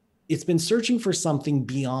 It's been searching for something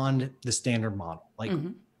beyond the standard model. Like,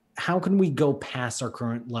 how can we go past our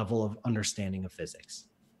current level of understanding of physics,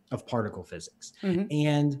 of particle physics?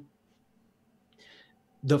 And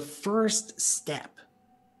the first step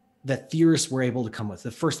that theorists were able to come with,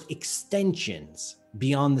 the first extensions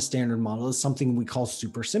beyond the standard model, is something we call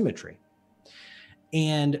supersymmetry.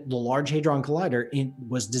 And the Large Hadron Collider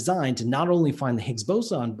was designed to not only find the Higgs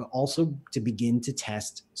boson, but also to begin to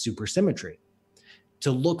test supersymmetry,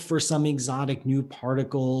 to look for some exotic new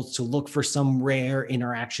particles, to look for some rare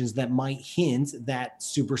interactions that might hint that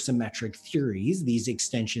supersymmetric theories, these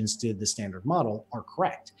extensions to the standard model, are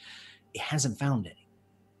correct. It hasn't found any.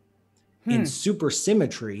 And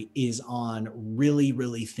supersymmetry is on really,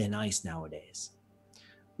 really thin ice nowadays,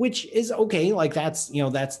 which is okay. Like that's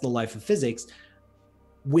the life of physics.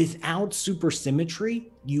 Without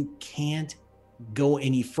supersymmetry, you can't go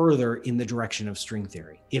any further in the direction of string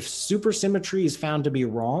theory. If supersymmetry is found to be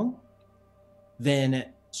wrong, then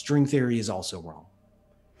string theory is also wrong.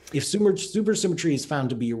 If supersymmetry is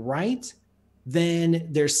found to be right, then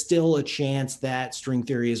there's still a chance that string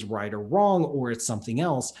theory is right or wrong, or it's something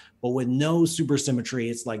else. But with no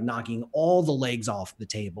supersymmetry, it's like knocking all the legs off the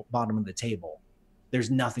table, bottom of the table.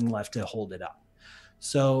 There's nothing left to hold it up.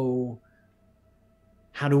 So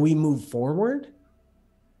How do we move forward?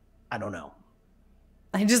 I don't know.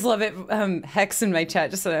 I just love it. Hex in my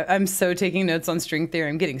chat just said, I'm so taking notes on string theory.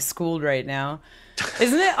 I'm getting schooled right now.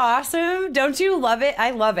 Isn't it awesome? Don't you love it?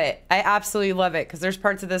 I love it. I absolutely love it because there's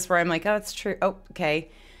parts of this where I'm like, oh, it's true. Oh,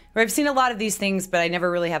 okay. Where I've seen a lot of these things, but I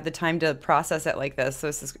never really have the time to process it like this. So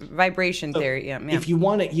it's this vibration theory. Yeah, If you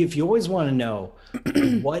always want to know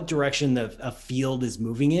what direction a field is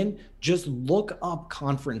moving in, just look up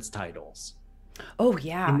conference titles. Oh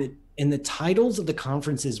yeah. And the titles of the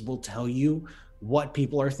conferences will tell you what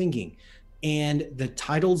people are thinking. And the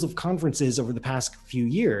titles of conferences over the past few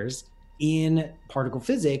years in particle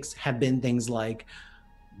physics have been things like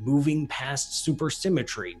moving past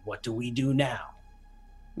supersymmetry. What do we do now?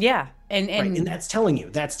 Yeah. And that's telling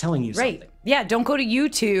you something. Right. Yeah. Don't go to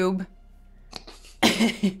YouTube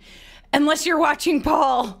unless you're watching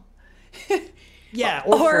Paul. Yeah.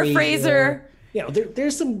 Or Fraser. Yeah,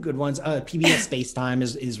 there's some good ones. PBS Spacetime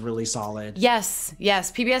is really solid. Yes.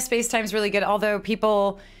 PBS Spacetime is really good. Although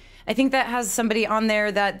I think that has somebody on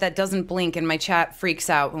there that doesn't blink, and my chat freaks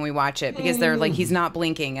out when we watch it because they're like, he's not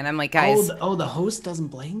blinking, and I'm like, guys. Oh, the host doesn't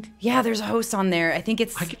blink? Yeah, there's a host on there. I think I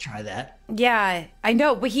could try that. Yeah, I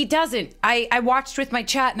know, but he doesn't. I watched with my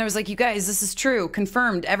chat, and I was like, you guys, this is true,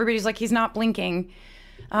 confirmed. Everybody's like, he's not blinking.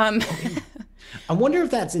 Okay. I wonder if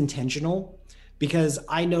that's intentional. Because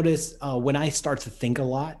I notice when I start to think a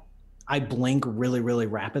lot, I blink really, really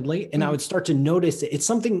rapidly. And I would start to notice it. It's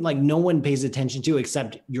something like no one pays attention to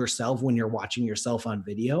except yourself when you're watching yourself on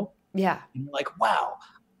video. Yeah. And you're like, wow,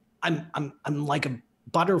 I'm like a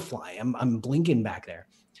butterfly. I'm blinking back there.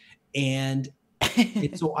 And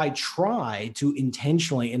so I try to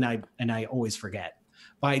intentionally, and I always forget,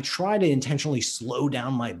 but I try to intentionally slow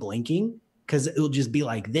down my blinking because it'll just be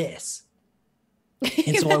like this.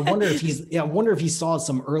 And so I wonder if he saw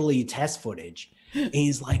some early test footage and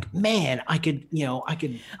he's like, man, I could.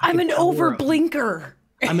 I'm an over blinker.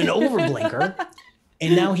 I'm an over blinker.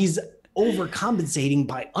 And now he's overcompensating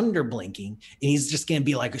by under blinking. And he's just going to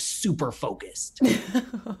be like super focused.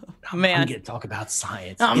 I'm going to talk about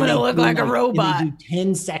science. I'm going to look like a robot. And they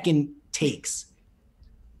do 10-second takes.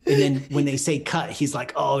 And then when they say cut, he's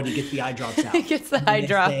like, oh, and he gets the eye drops out. He gets the eye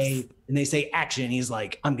drops. And they say action. He's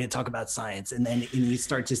like, I'm going to talk about science. And then you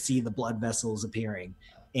start to see the blood vessels appearing.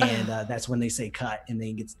 And that's when they say cut, and then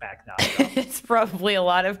he gets back down. It's probably a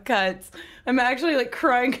lot of cuts. I'm actually like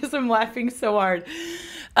crying because I'm laughing so hard.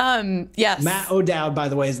 Yes. Matt O'Dowd, by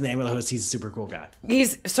the way, is the name of the host. He's a super cool guy. He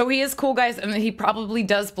is cool, guys. And he probably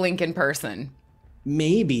does blink in person.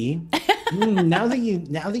 Maybe. Now that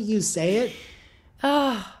you say it.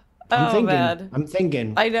 I'm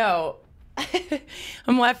thinking. I know.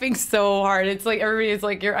 I'm laughing so hard. It's like everybody's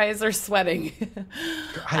like, your eyes are sweating.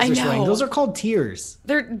 Your eyes are sweating. Those are called tears.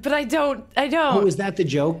 But I don't. Oh, is that the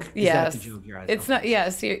joke? Yes. Is that the joke? Your eyes it's not.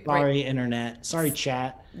 Yes. Sorry, right. Internet. Sorry,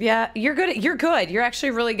 chat. Yeah, you're good. You're good. You're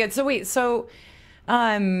actually really good. So wait.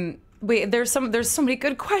 There's so many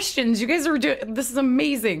good questions. You guys are doing. This is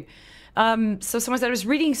amazing. So someone said I was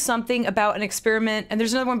reading something about an experiment, and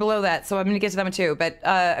there's another one below that, so I'm going to get to that one too. But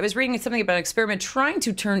I was reading something about an experiment trying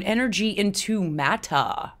to turn energy into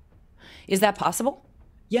matter. Is that possible?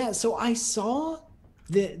 Yeah. So I saw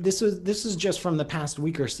this was just from the past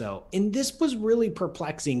week or so, and this was really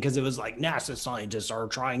perplexing because it was like NASA scientists are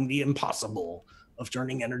trying the impossible of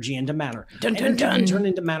turning energy into matter. Energy can turn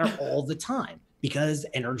into matter all the time because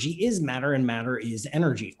energy is matter and matter is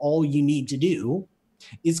energy. All you need to do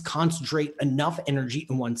is concentrate enough energy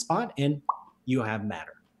in one spot and you have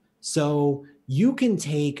matter. So you can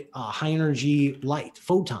take high energy light,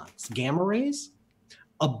 photons, gamma rays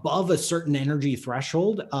above a certain energy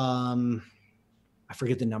threshold. I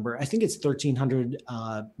forget the number. I think it's 1,300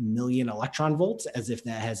 million electron volts, as if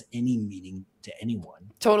that has any meaning to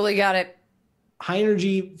anyone. Totally got it. High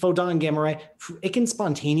energy photon gamma ray, it can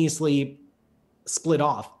spontaneously split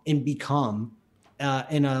off and become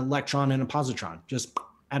an electron and a positron just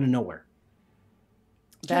out of nowhere.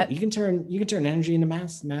 You can turn energy into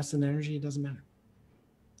mass and energy. It doesn't matter.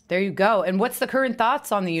 There you go. And what's the current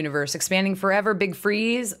thoughts on the universe? Expanding forever, big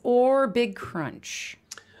freeze, or big crunch?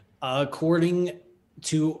 According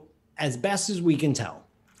to, as best as we can tell,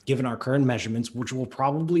 given our current measurements, which will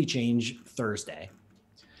probably change Thursday,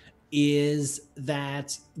 is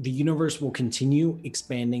that the universe will continue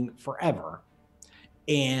expanding forever.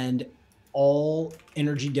 And all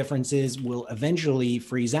energy differences will eventually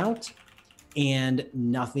freeze out and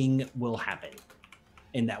nothing will happen.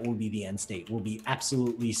 And that will be the end state. Will be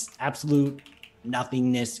absolute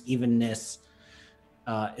nothingness, evenness.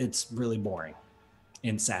 It's really boring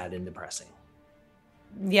and sad and depressing.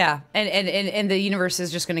 Yeah, and the universe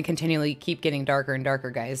is just going to continually keep getting darker and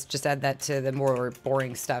darker, guys. Just add that to the more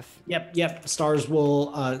boring stuff. Yep. Stars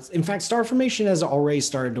will, in fact, star formation has already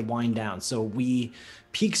started to wind down. So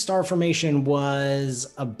peak star formation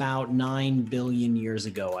was about 9 billion years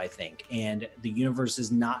ago, I think. And the universe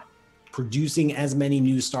is not producing as many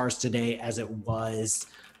new stars today as it was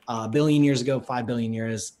a billion years ago, 5 billion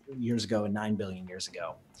years ago, and 9 billion years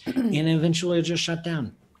ago. And eventually it'll just shut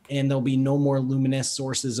down. And there'll be no more luminous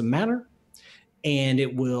sources of matter, and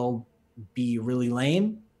it will be really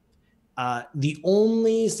lame. The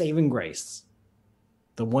only saving grace,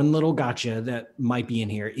 the one little gotcha that might be in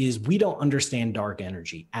here, is we don't understand dark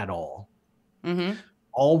energy at all. Mm-hmm.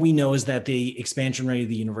 All we know is that the expansion rate of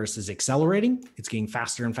the universe is accelerating. It's getting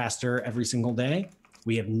faster and faster every single day.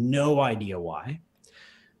 We have no idea why.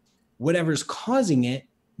 Whatever's causing it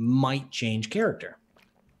might change character.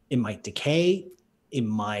 It might decay. It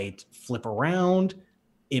might flip around.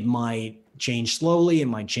 It might change slowly. It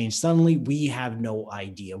might change suddenly. We have no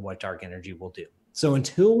idea what dark energy will do. So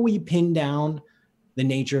until we pin down the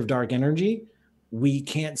nature of dark energy, we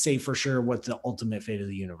can't say for sure what the ultimate fate of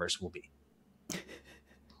the universe will be.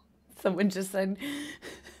 Someone just said,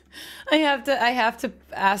 I have to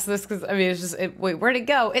ask this because I mean, it's just, wait, where'd it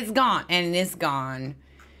go? It's gone. And it's gone.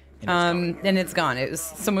 And it's gone.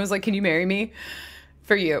 Someone was like, can you marry me?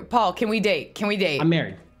 For you. Paul, can we date? I'm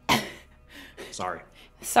married.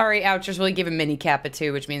 Sorry, ouch. Really give a mini kappa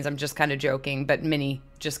too, which means I'm just kind of joking, but mini,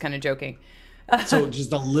 just kind of joking. So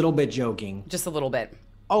just a little bit joking. Just a little bit.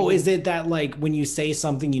 Oh, is it that like when you say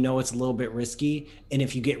something, you know it's a little bit risky, and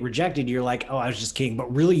if you get rejected, you're like, oh, I was just kidding,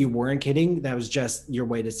 but really you weren't kidding? That was just your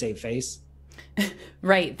way to save face?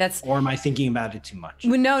 Right. Or am I thinking about it too much?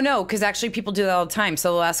 Well, no, because actually people do that all the time.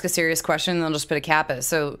 So they'll ask a serious question and they'll just put a kappa.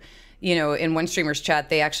 So you know, in one streamer's chat,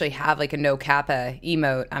 they actually have like a no kappa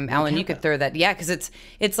emote. Alan, kappa. You could throw that. Yeah, because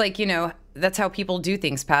it's like, you know, that's how people do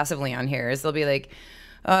things passively on here is they'll be like,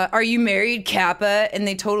 are you married, kappa? And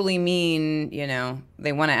they totally mean, you know,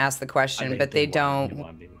 they want to ask the question, but they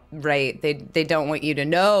don't. Right. They don't want you to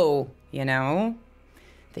know, you know?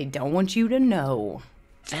 They don't want you to know.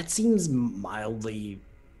 That seems mildly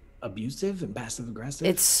abusive and passive aggressive.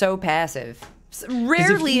 It's so passive.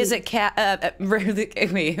 Rarely is it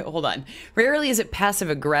wait, hold on. Rarely is it passive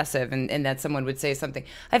aggressive and that someone would say something.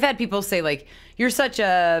 I've had people say like, you're such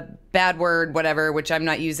a bad word, whatever, which I'm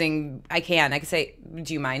not using. I can say,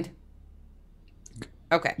 do you mind?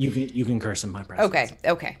 Okay. You can curse in my presence.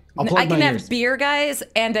 Okay. I can have beer, guys,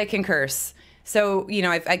 and I can curse. So, you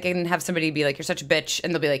know, I can have somebody be like, you're such a bitch,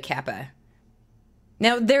 and they'll be like, kappa.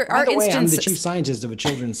 Now, there are instances. I'm the chief scientist of a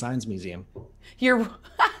children's science museum. You're...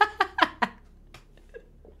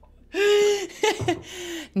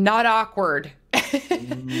 Not awkward.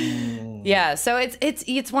 Yeah, so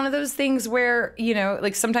it's one of those things where, you know,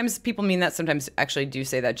 like sometimes people mean that, sometimes actually do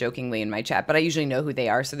say that jokingly in my chat, but I usually know who they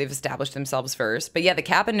are, so they've established themselves first. But yeah, the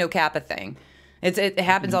kappa no kappa thing, it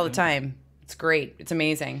happens all the time. It's great. It's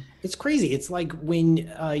amazing. It's crazy. It's like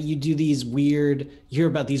when you do you hear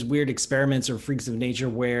about these weird experiments or freaks of nature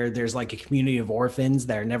where there's like a community of orphans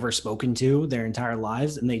that are never spoken to their entire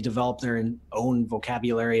lives, and they develop their own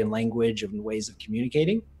vocabulary and language and ways of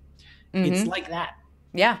communicating. Mm-hmm. It's like that.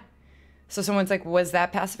 Yeah. So someone's like, was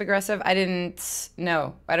that passive aggressive? I didn't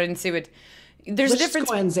know. I didn't see what... There's a difference. Just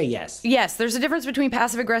go ahead and say yes. Yes, there's a difference between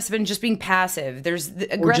passive aggressive and just being passive. There's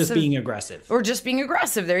aggressive, or just being aggressive. Or just being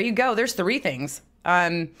aggressive. There you go. There's 3 things.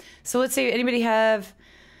 So let's see. Anybody have?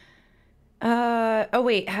 Oh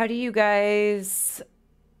wait. How do you guys?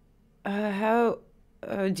 How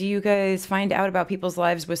do you guys find out about people's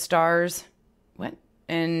lives with stars? What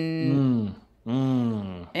and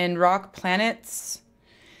rock planets?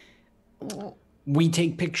 We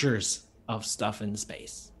take pictures of stuff in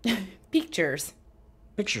space. Pictures,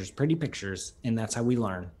 pretty pictures, and that's how we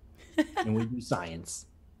learn. And we do science.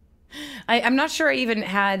 I'm not sure I even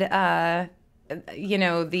had, you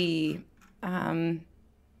know, I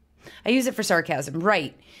use it for sarcasm,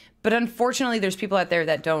 right? But unfortunately, there's people out there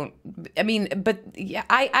that don't. I mean, but yeah,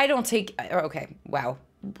 I don't take. Okay, wow.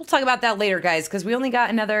 We'll talk about that later, guys, because we only got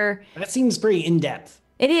another. That seems pretty in depth.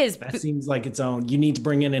 It is. That seems like its own. You need to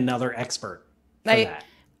bring in another expert for that.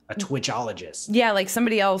 A Twitchologist. Yeah, like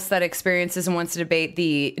somebody else that experiences and wants to debate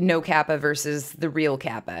the no kappa versus the real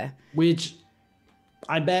kappa. Which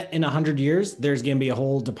I bet in 100 years, there's going to be a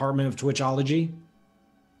whole department of Twitchology.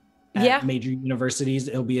 At major universities,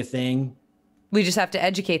 it'll be a thing. We just have to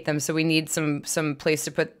educate them, so we need some place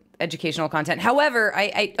to put educational content. However,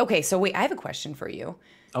 okay, so wait, I have a question for you.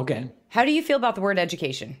 Okay. How do you feel about the word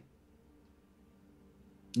education?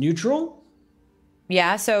 Neutral?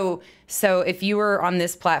 Yeah. So if you were on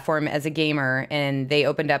this platform as a gamer and they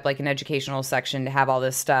opened up like an educational section to have all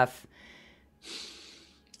this stuff.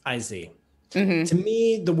 I see. To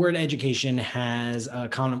me, the word education has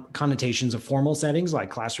connotations of formal settings like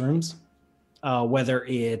classrooms, whether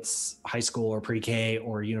it's high school or pre-K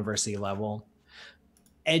or university level.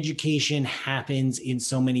 Education happens in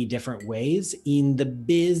so many different ways. In the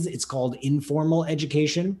biz, it's called informal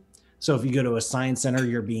education. So if you go to a science center,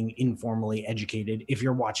 you're being informally educated. If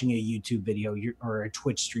you're watching a YouTube video or a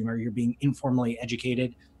Twitch streamer, you're being informally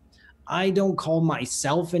educated. I don't call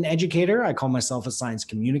myself an educator. I call myself a science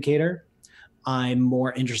communicator. I'm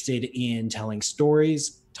more interested in telling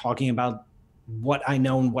stories, talking about what I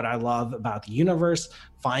know and what I love about the universe,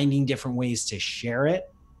 finding different ways to share it.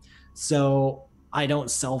 So I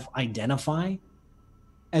don't self-identify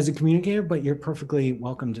as a communicator, but you're perfectly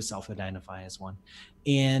welcome to self-identify as one.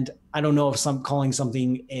 And I don't know if calling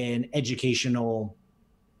something an educational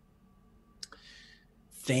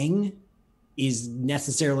thing is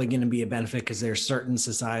necessarily going to be a benefit because there's certain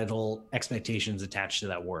societal expectations attached to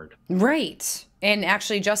that word. Right. And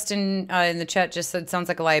actually, Justin in the chat just said, sounds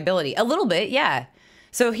like a liability. A little bit, yeah.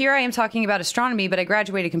 So here I am talking about astronomy, but I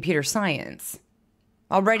graduated computer science.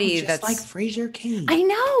 Already, just that's like Fraser King. I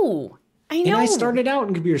know. And I started out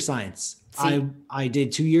in computer science. I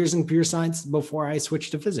did 2 years in computer science before I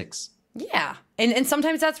switched to physics. Yeah. And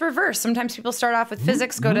sometimes that's reverse. Sometimes people start off with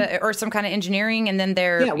physics, go to or some kind of engineering, and then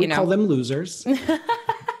they're we call them losers.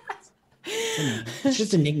 It's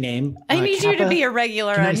just a nickname. I need Kappa. you to be a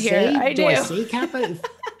regular on here. I do. Do I say Kappa?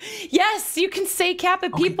 Yes, you can say Kappa.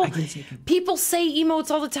 People, I can say Kappa. People say emotes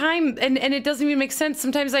all the time, and it doesn't even make sense.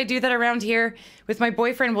 Sometimes I do that around here with my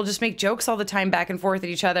boyfriend. We'll just make jokes all the time back and forth at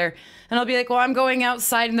each other, and I'll be like, "Well, I'm going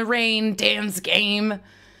outside in the rain, Dan's game."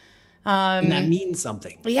 And that means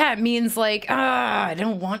something. Yeah, it means like, I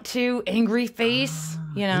don't want to. Angry face,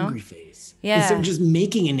 you know? Angry face. Yeah. Instead of just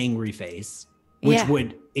making an angry face, which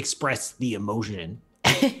would express the emotion,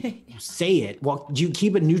 say it. Well, do you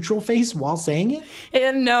keep a neutral face while saying it?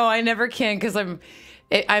 And no, I never can because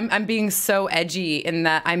I'm being so edgy in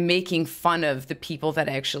that I'm making fun of the people that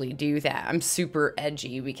actually do that. I'm super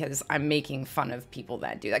edgy because I'm making fun of people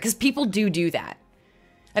that do that because people do that.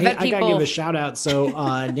 I gotta give a shout out. So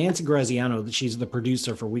Nancy Graziano, she's the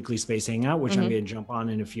producer for Weekly Space Hangout, which I'm going to jump on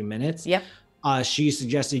in a few minutes. Yep. She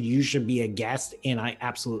suggested you should be a guest, and I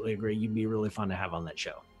absolutely agree. You'd be really fun to have on that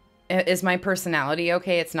show. Is my personality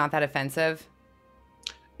okay? It's not that offensive?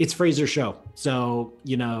 It's Fraser's show. So,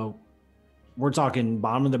 we're talking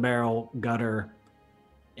bottom of the barrel, gutter,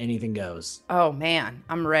 anything goes. Oh, man.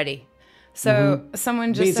 I'm ready. So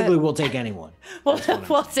someone just basically said, we'll take anyone.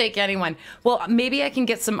 We'll take anyone. Well, maybe I can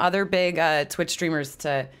get some other big Twitch streamers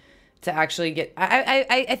to actually get.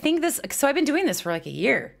 I think this. So I've been doing this for like a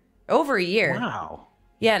year, over a year. Wow.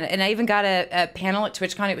 Yeah, and I even got a panel at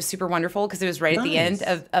TwitchCon. It was super wonderful because it was right at the end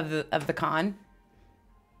of the con.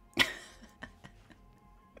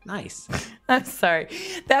 Nice. I'm sorry.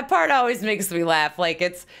 That part always makes me laugh. Like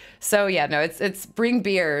it's bring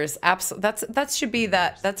beers. Absolutely. That should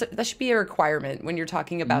be a requirement when you're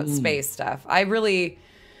talking about space stuff. And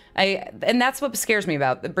that's what scares me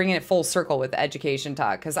about bringing it full circle with the education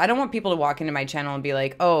talk, because I don't want people to walk into my channel and be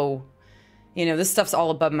like, oh, this stuff's all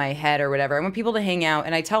above my head or whatever. I want people to hang out,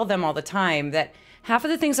 and I tell them all the time that half of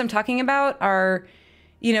the things I'm talking about are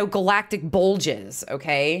galactic bulges,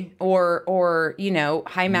 okay? Or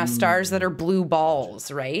high mass stars that are blue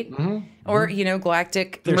balls, right? Or,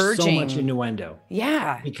 galactic There's merging. so much innuendo.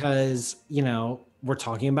 Yeah. Because, we're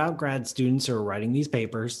talking about grad students who are writing these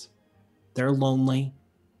papers. They're lonely.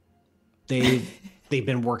 They've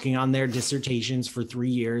been working on their dissertations for 3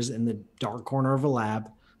 years in the dark corner of a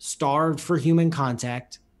lab, starved for human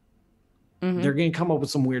contact. They're going to come up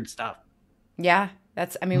with some weird stuff. Yeah.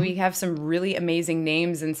 We have some really amazing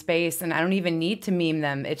names in space, and I don't even need to meme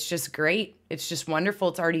them. It's just great. It's just wonderful.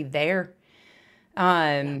 It's already there.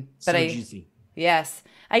 Juicy. Yes.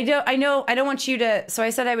 I don't want you to, so I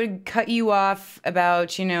said I would cut you off about,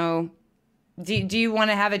 do you want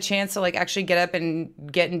to have a chance to like actually get up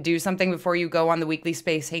and do something before you go on the Weekly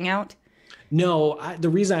Space Hangout? No, the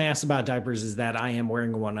reason I asked about diapers is that I am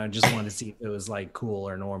wearing one. I just wanted to see if it was like cool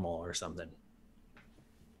or normal or something.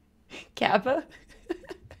 Kappa?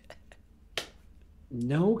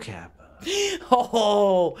 No Kappa.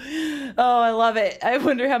 Oh, I love it. I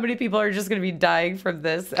wonder how many people are just going to be dying from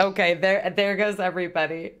this. Okay, there goes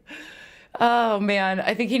everybody. Oh man,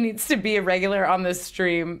 I think he needs to be a regular on this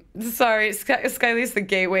stream. Sorry, Skyly's the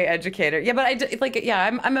gateway educator. Yeah, but I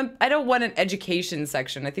don't want an education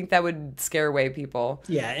section. I think that would scare away people.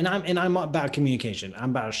 Yeah, and I'm about communication.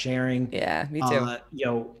 I'm about sharing. Yeah, me too.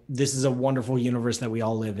 This is a wonderful universe that we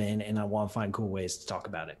all live in, and I want to find cool ways to talk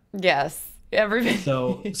about it. Yes. Everybody.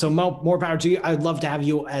 So more power to you. I'd love to have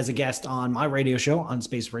you as a guest on my radio show on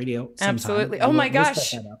Space Radio sometime. Absolutely. Oh my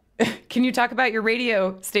gosh. Can you talk about your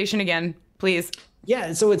radio station again, please?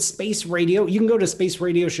 Yeah, so it's Space Radio. You can go to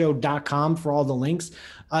spaceradioshow.com for all the links.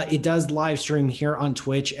 It does live stream here on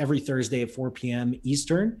Twitch every Thursday at 4 p.m.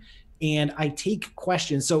 Eastern. And I take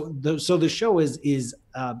questions. So the show is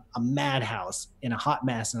a madhouse and a hot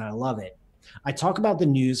mess, and I love it. I talk about the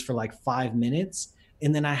news for like 5 minutes.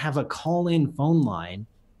 And then I have a call-in phone line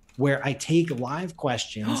where I take live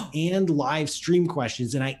questions and live stream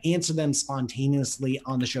questions, and I answer them spontaneously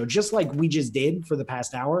on the show, just like we just did for the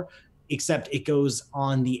past hour, except it goes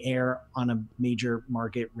on the air on a major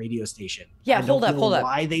market radio station. Yeah, hold up.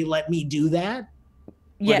 Why they let me do that?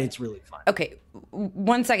 Yeah, but it's really fun. Okay,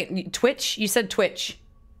 1 second. Twitch? You said Twitch.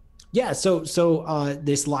 Yeah, so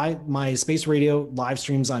my Space Radio live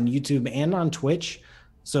streams on YouTube and on Twitch.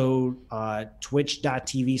 So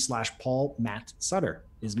twitch.tv/Paul Matt Sutter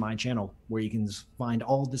is my channel where you can find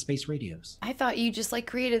all the Space Radios. I thought you just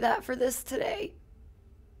created that for this today.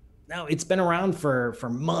 No, it's been around for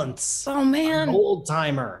months. Oh man. I'm an old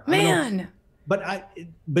timer. Man. But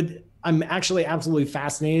I'm actually absolutely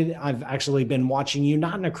fascinated. I've actually been watching you,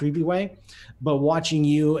 not in a creepy way, but watching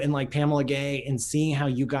you and like Pamela Gay and seeing how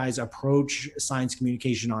you guys approach science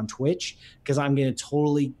communication on Twitch, because I'm going to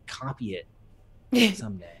totally copy it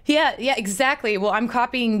someday. Yeah, exactly. Well, I'm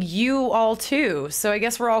copying you all too. So I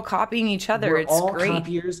guess we're all copying each other. We're it's all great.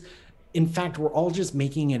 copiers. In fact, we're all just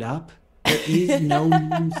making it up. There is no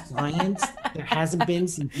new science. There hasn't been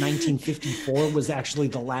since 1954 was actually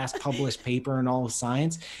the last published paper in all of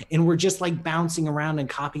science. And we're just like bouncing around and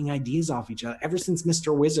copying ideas off each other ever since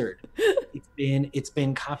Mr. Wizard. It's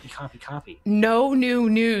been copy. No new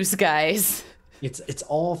news, guys. It's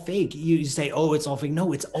all fake. You say, oh, it's all fake.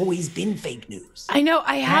 No, it's always been fake news. I know.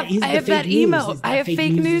 I have that emote. I have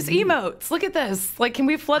fake news emotes. Look at this. Like, can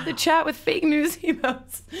we flood the chat with fake news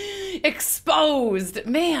emotes? Exposed,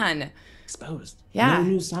 man. Exposed. Yeah. No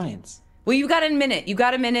new science. Well, you got a minute. You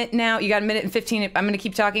got a minute now. You got a minute and 15. I'm going to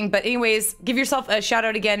keep talking. But anyways, give yourself a shout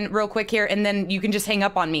out again real quick here, and then you can just hang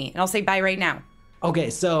up on me, and I'll say bye right now. Okay,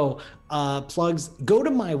 so plugs, go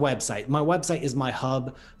to my website. My website is my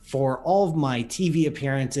hub for all of my TV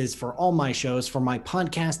appearances, for all my shows, for my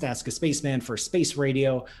podcast, Ask a Spaceman, for Space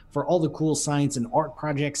Radio, for all the cool science and art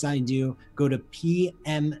projects I do. Go to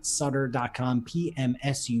pmsutter.com,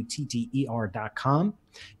 pmsutter.com.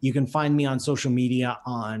 You can find me on social media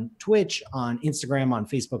on Twitch, on Instagram, on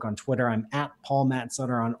Facebook, on Twitter. I'm at Paul Matt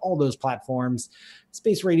Sutter on all those platforms.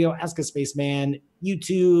 Space Radio, Ask a Spaceman,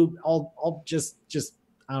 YouTube, I'll just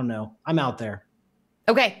I don't know. I'm out there.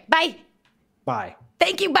 Okay, bye. Bye.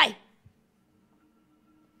 Thank you, bye.